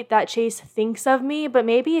appreciate that Chase thinks of me, but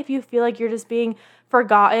maybe if you feel like you're just being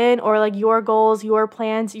forgotten, or like your goals, your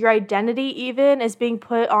plans, your identity even is being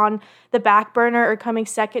put on the back burner or coming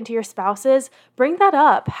second to your spouse's, bring that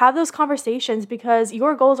up. Have those conversations, because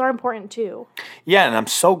your goals are important too. Yeah, and I'm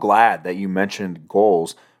so glad that you mentioned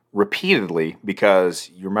goals repeatedly, because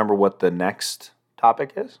you remember what the next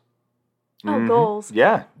topic is? Goals.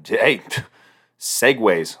 Yeah. Hey,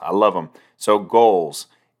 segues. I love them. So goals.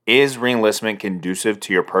 Is reenlistment conducive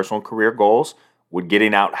to your personal career goals? Would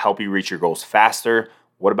getting out help you reach your goals faster?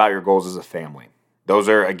 What about your goals as a family? Those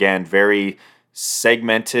are, again, very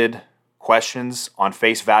segmented questions on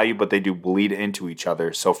face value, but they do bleed into each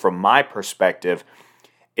other. So from my perspective,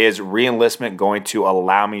 is reenlistment going to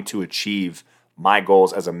allow me to achieve my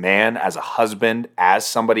goals as a man, as a husband, as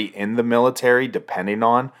somebody in the military, depending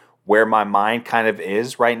on where my mind kind of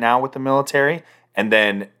is right now with the military? And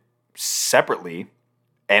then separately,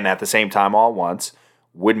 and at the same time all at once,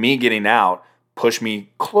 would me getting out push me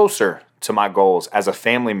closer to my goals as a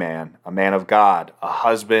family man, a man of God, a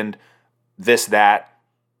husband, this, that?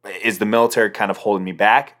 Is the military kind of holding me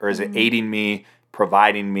back, or is it aiding me,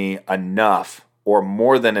 providing me enough or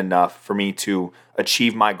more than enough for me to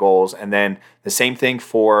achieve my goals? And then the same thing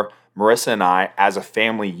for Marissa and I, as a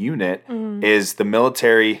family unit, is the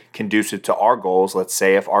military conducive to our goals? Let's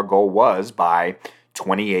say if our goal was by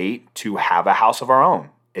 28 to have a house of our own,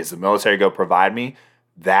 is the military going to provide me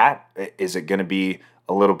that? Is it going to be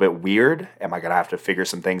a little bit weird? Am I going to have to figure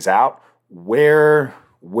some things out? Where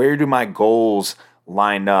do my goals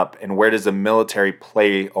line up, and where does the military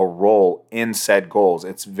play a role in said goals?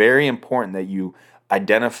 It's very important that you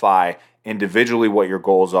identify individually what your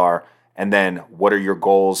goals are, and then what are your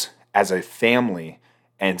goals as a family,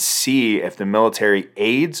 and see if the military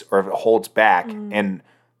aids or if it holds back, and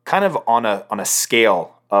kind of on a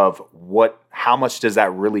scale of how much does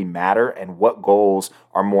that really matter, and what goals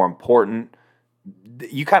are more important.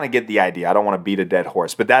 You kind of get the idea. I don't want to beat a dead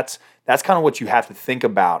horse, but that's kind of what you have to think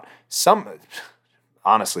about.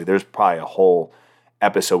 Honestly, there's probably a whole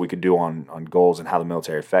episode we could do on goals and how the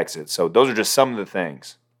military affects it. So those are just some of the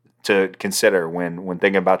things to consider when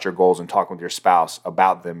thinking about your goals and talking with your spouse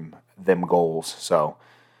about them goals. So,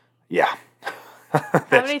 yeah. How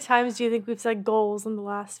many times do you think we've said goals in the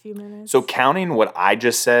last few minutes? So counting what I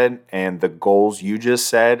just said and the goals you just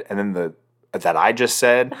said and then that I just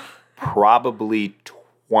said, probably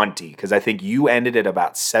 20, because I think you ended at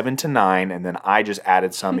about 7 to 9, and then I just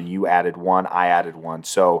added some, and you added 1, I added 1.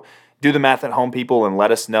 So do the math at home, people, and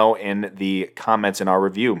let us know in the comments in our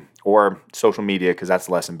review or social media, because that's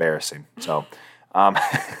less embarrassing. So,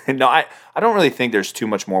 no, I don't really think there's too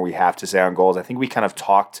much more we have to say on goals. I think we kind of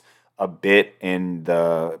talked a bit in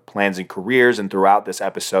the plans and careers and throughout this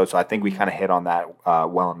episode, so I think we kind of hit on that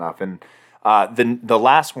well enough. And the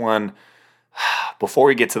last one, before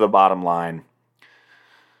we get to the bottom line,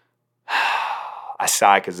 I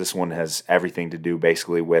sigh because this one has everything to do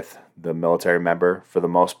basically with the military member for the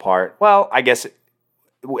most part. Well, I guess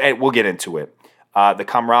we'll get into it. The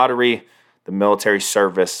camaraderie, the military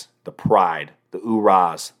service, the pride, the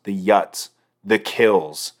oorahs, the yuts, the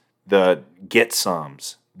kills, the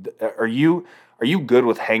get-somes. Are you good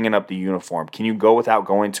with hanging up the uniform? Can you go without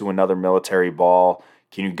going to another military ball?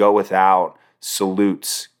 Can you go without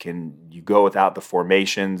salutes? Can you go without the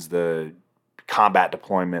formations, the combat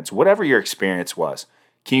deployments, whatever your experience was?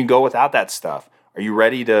 Can you go without that stuff? Are you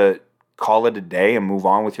ready to call it a day and move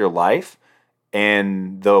on with your life?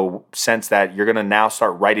 In the sense that you're going to now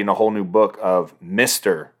start writing a whole new book of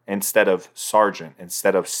Mr. instead of sergeant,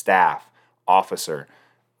 instead of staff, officer,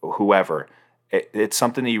 whoever. It's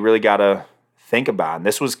something that you really got to think about. And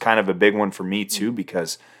this was kind of a big one for me too,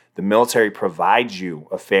 because the military provides you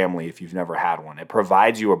a family if you've never had one. It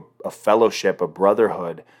provides you a fellowship, a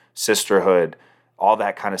brotherhood, sisterhood, all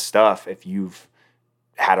that kind of stuff. If you've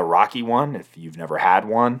had a rocky one, if you've never had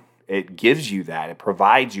one, it gives you that. It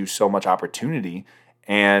provides you so much opportunity.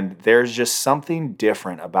 And there's just something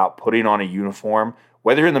different about putting on a uniform,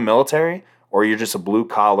 whether you're in the military or you're just a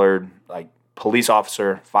blue-collared, like police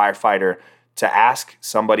officer, firefighter, to ask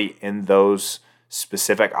somebody in those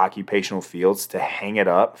specific occupational fields to hang it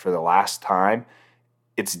up for the last time.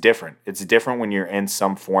 It's different. It's different when you're in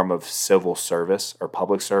some form of civil service or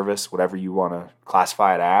public service, whatever you want to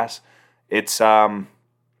classify it as. It's a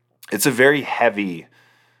very heavy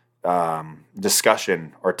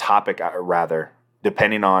discussion or topic, rather,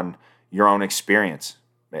 depending on your own experience.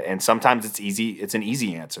 And sometimes it's easy. It's an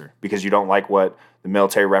easy answer because you don't like what the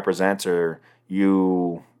military represents, or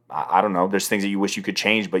I don't know, there's things that you wish you could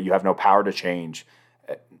change, but you have no power to change.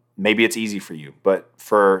 Maybe it's easy for you, but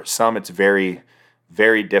for some, it's very,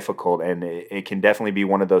 very difficult, and it can definitely be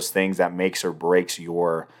one of those things that makes or breaks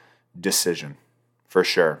your decision, for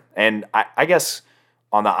sure. And I guess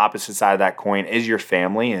on the opposite side of that coin is your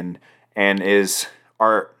family, and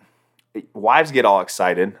our wives get all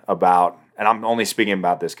excited about, and I'm only speaking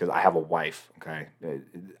about this because I have a wife, okay?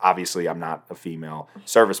 Obviously, I'm not a female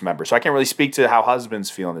service member, so I can't really speak to how husbands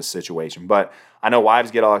feel in this situation, but I know wives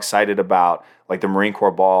get all excited about like the Marine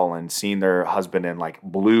Corps ball and seeing their husband in like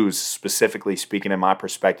blues, specifically speaking in my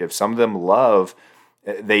perspective. Some of them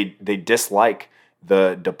they dislike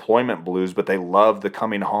the deployment blues, but they love the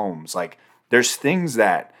coming homes. Like there's things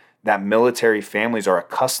that military families are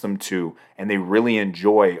accustomed to and they really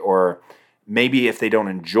enjoy, or maybe if they don't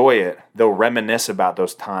enjoy it, they'll reminisce about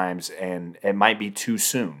those times, and it might be too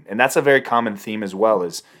soon. And that's a very common theme as well,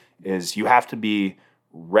 is you have to be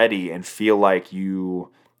ready and feel like you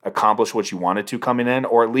accomplished what you wanted to coming in,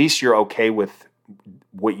 or at least you're okay with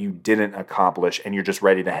what you didn't accomplish and you're just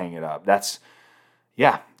ready to hang it up. That's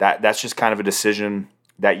just kind of a decision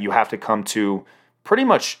that you have to come to pretty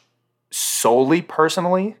much solely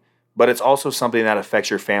personally, but it's also something that affects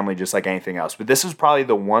your family just like anything else. But this is probably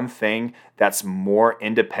the one thing that's more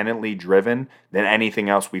independently driven than anything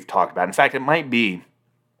else we've talked about. In fact, it might be,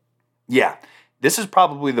 this is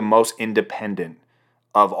probably the most independent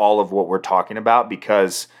of all of what we're talking about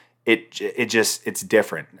because it's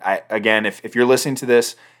different. Again, if you're listening to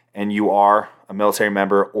this and you are a military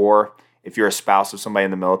member, or if you're a spouse of somebody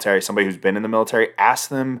in the military, somebody who's been in the military, ask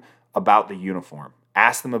them about the uniform.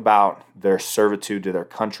 Ask them about their servitude to their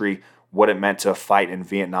country, what it meant to fight in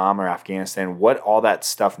Vietnam or Afghanistan, what all that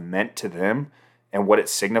stuff meant to them and what it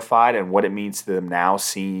signified and what it means to them now,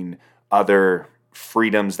 seeing other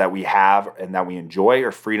freedoms that we have and that we enjoy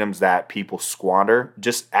or freedoms that people squander.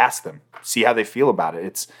 Just ask them, see how they feel about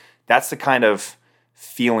it. That's the kind of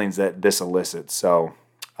feelings that this elicits. So,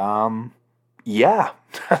 yeah,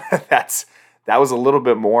 that was a little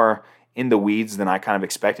bit more in the weeds than I kind of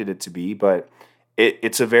expected it to be, but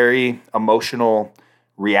it's a very emotional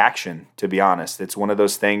reaction, to be honest. It's one of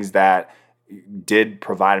those things that did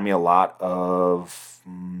provide me a lot of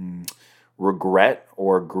regret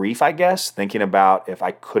or grief, I guess, thinking about if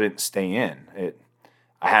I couldn't stay in.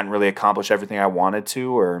 I hadn't really accomplished everything I wanted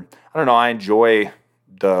to, or I don't know, I enjoy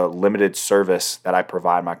the limited service that I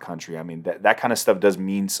provide my country. I mean, that kind of stuff does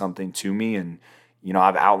mean something to me. And, you know,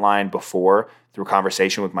 I've outlined before through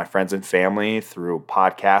conversation with my friends and family, through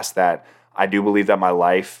podcasts, that I do believe that my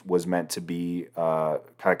life was meant to be kind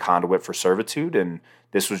of conduit for servitude. And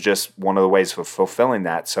this was just one of the ways of fulfilling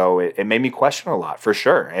that. So it made me question a lot, for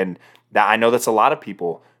sure. And that I know that's a lot of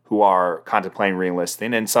people who are contemplating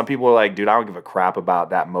re-enlisting. And some people are like, dude, I don't give a crap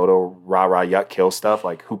about that moto rah-rah yuck kill stuff.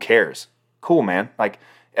 Like, who cares? Cool, man. Like,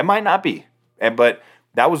 it might not be. But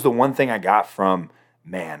that was the one thing I got from,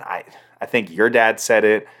 man, I think your dad said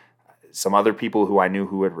it. Some other people who I knew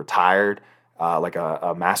who had retired, like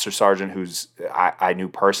a master sergeant who's I knew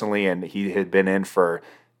personally, and he had been in for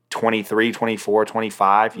 23, 24,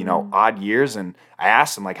 25, you know, odd years. And I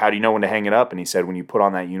asked him, like, how do you know when to hang it up? And he said, when you put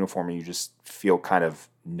on that uniform and you just feel kind of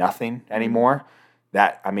nothing anymore.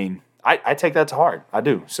 That, I mean, I take that to heart. I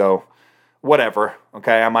do. So whatever.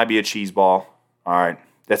 Okay. I might be a cheese ball. All right.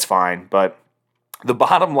 That's fine. But the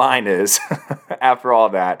bottom line is, after all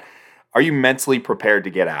that, are you mentally prepared to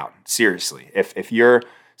get out? Seriously. If you're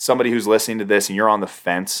somebody who's listening to this and you're on the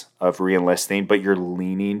fence of re-enlisting, but you're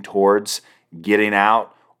leaning towards getting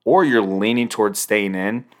out, or you're leaning towards staying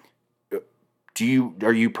in,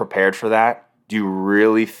 are you prepared for that? Do you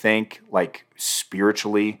really think, like,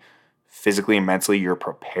 spiritually, physically, and mentally you're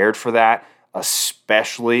prepared for that,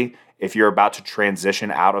 especially if you're about to transition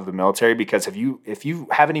out of the military? Because if you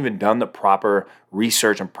haven't even done the proper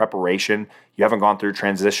research and preparation, you haven't gone through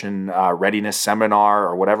transition readiness seminar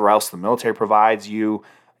or whatever else the military provides you,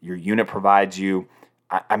 your unit provides you,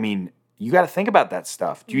 I mean, you got to think about that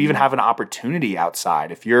stuff. Do you even have an opportunity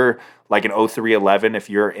outside? If you're like an 0311,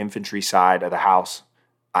 if you're infantry side of the house,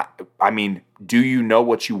 I mean, do you know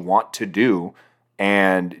what you want to do?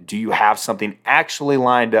 And do you have something actually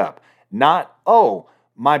lined up? Not, oh,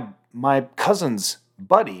 my cousin's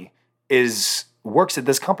buddy works at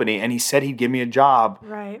this company and he said he'd give me a job.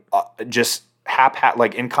 Right. Just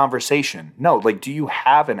like in conversation. No, like, do you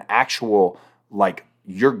have an actual, like,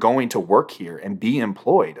 you're going to work here and be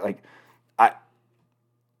employed? Like,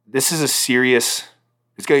 this is it's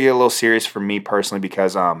going to get a little serious for me personally,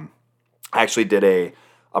 because I actually did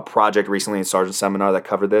a project recently in Sergeant Seminar that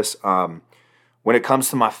covered this. When it comes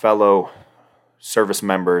to my fellow service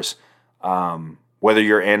members, whether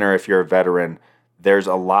you're in or if you're a veteran, there's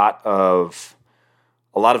a lot of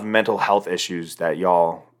mental health issues that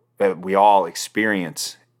we all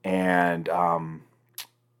experience, and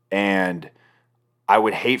I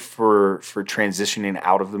would hate for transitioning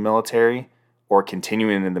out of the military or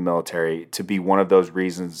continuing in the military to be one of those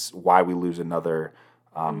reasons why we lose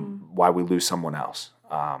why we lose someone else.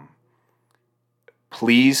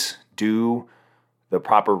 Please do the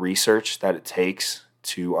proper research that it takes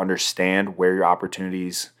to understand where your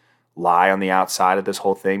opportunities lie on the outside of this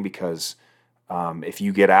whole thing, because if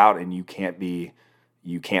you get out and you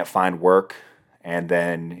can't find work, and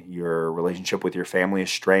then your relationship with your family is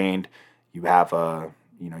strained, you have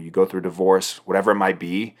you go through a divorce, whatever it might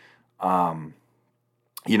be,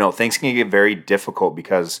 things can get very difficult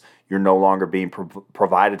because you're no longer being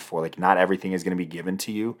provided for. Like, not everything is going to be given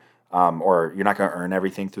to you, or you're not going to earn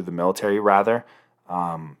everything through the military, rather.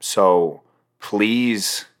 So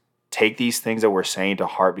please take these things that we're saying to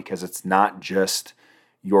heart, because it's not just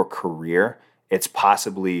your career. It's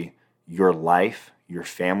possibly your life, your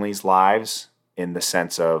family's lives, in the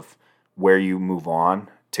sense of where you move on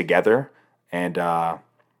together. And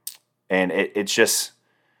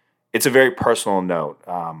it's a very personal note.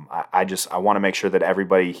 I want to make sure that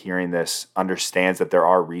everybody hearing this understands that there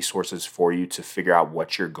are resources for you to figure out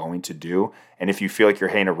what you're going to do. And if you feel like you're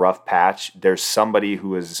hitting a rough patch, there's somebody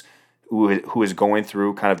who is going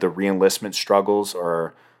through kind of the re-enlistment struggles,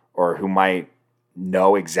 or who might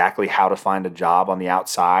know exactly how to find a job on the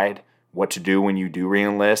outside, what to do when you do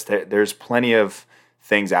re-enlist. There's plenty of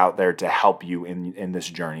things out there to help you in this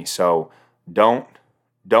journey. So don't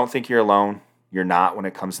think you're alone. You're not when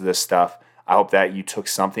it comes to this stuff. I hope that you took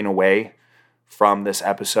something away from this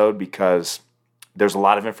episode, because there's a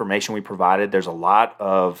lot of information we provided. There's a lot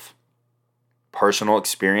of personal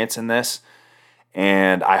experience in this.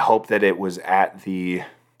 And I hope that it was at the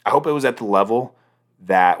level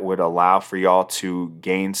that would allow for y'all to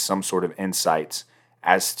gain some sort of insights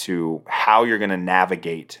as to how you're going to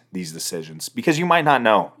navigate these decisions. Because you might not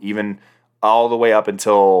know, even all the way up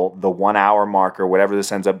until the 1 hour mark or whatever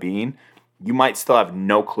this ends up being, you might still have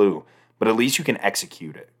no clue, but at least you can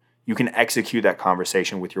execute it. You can execute that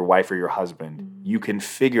conversation with your wife or your husband. You can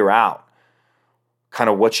figure out kind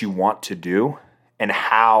of what you want to do and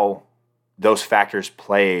how those factors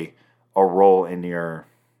play a role in your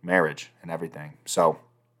marriage and everything. So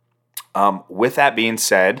with that being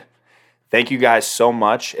said, thank you guys so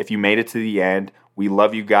much. If you made it to the end, we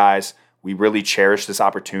love you guys. We really cherish this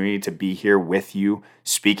opportunity to be here with you,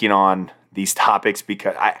 speaking on these topics,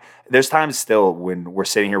 because there's times still when we're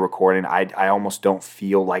sitting here recording, I almost don't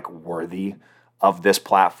feel like worthy of this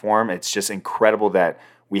platform. It's just incredible that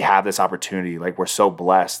we have this opportunity. Like, we're so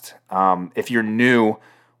blessed. If you're new,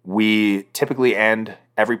 we typically end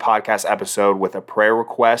every podcast episode with a prayer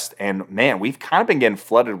request, and man, we've kind of been getting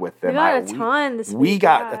flooded with them. We got a ton this week. We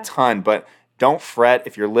got a ton, but don't fret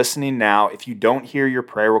if you're listening now. If you don't hear your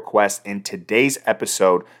prayer request in today's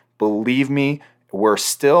episode, believe me, we're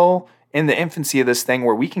still in the infancy of this thing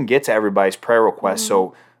where we can get to everybody's prayer request.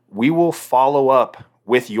 So we will follow up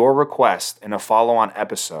with your request in a follow-on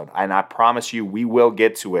episode, and I promise you we will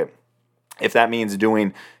get to it. If that means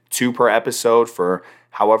doing 2 per episode for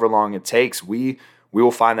however long it takes, we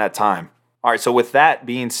will find that time. All right, so with that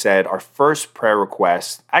being said, our first prayer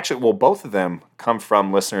request, both of them come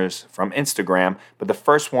from listeners from Instagram, but the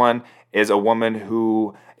first one is a woman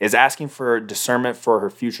who is asking for discernment for her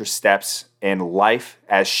future steps in life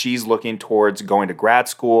as she's looking towards going to grad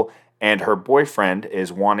school, and her boyfriend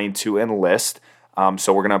is wanting to enlist.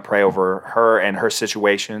 So we're going to pray over her and her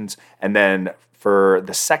situations. And then for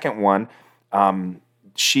the second one,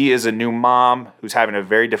 she is a new mom who's having a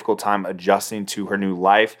very difficult time adjusting to her new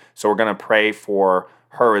life. So we're going to pray for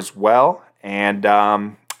her as well. And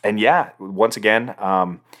yeah, once again,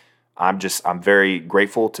 I'm very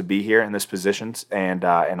grateful to be here in this position, and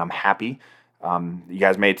I'm happy. You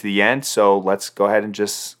guys made it to the end, so let's go ahead and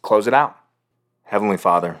just close it out. Heavenly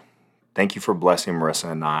Father, thank you for blessing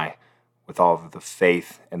Marissa and I with all of the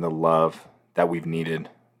faith and the love that we've needed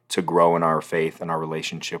to grow in our faith and our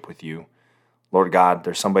relationship with you. Lord God,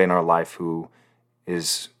 there's somebody in our life who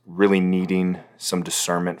is really needing some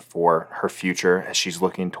discernment for her future as she's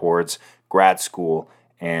looking towards grad school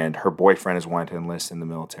and her boyfriend is wanting to enlist in the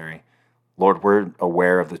military. Lord, we're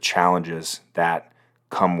aware of the challenges that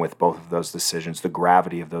come with both of those decisions, the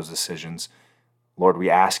gravity of those decisions. Lord, we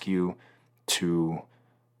ask you to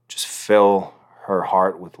just fill her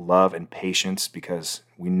heart with love and patience, because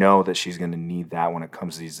we know that she's going to need that when it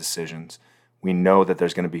comes to these decisions. We know that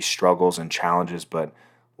there's going to be struggles and challenges, but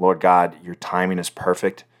Lord God, your timing is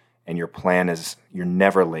perfect, and your plan is, you're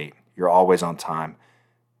never late. You're always on time.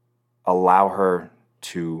 Allow her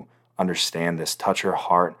to understand this. Touch her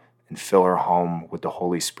heart and fill her home with the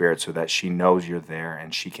Holy Spirit so that she knows you're there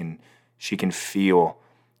and she can feel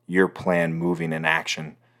your plan moving in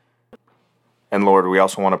action. And Lord, we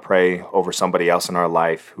also want to pray over somebody else in our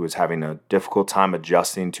life who is having a difficult time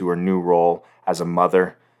adjusting to her new role as a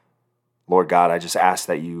mother. Lord God, I just ask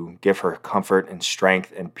that you give her comfort and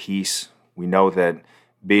strength and peace. We know that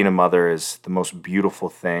being a mother is the most beautiful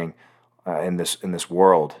thing in this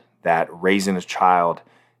world, that raising a child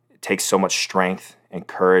takes so much strength and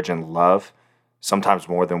courage and love, sometimes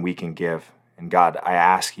more than we can give. And God, I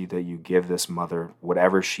ask you that you give this mother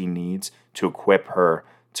whatever she needs to equip her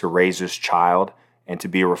to raise this child and to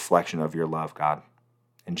be a reflection of your love, God.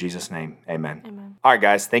 In Jesus' name, amen. Amen. All right,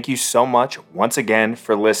 guys, thank you so much once again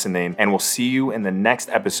for listening, and we'll see you in the next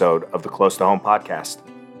episode of the Close to Home podcast.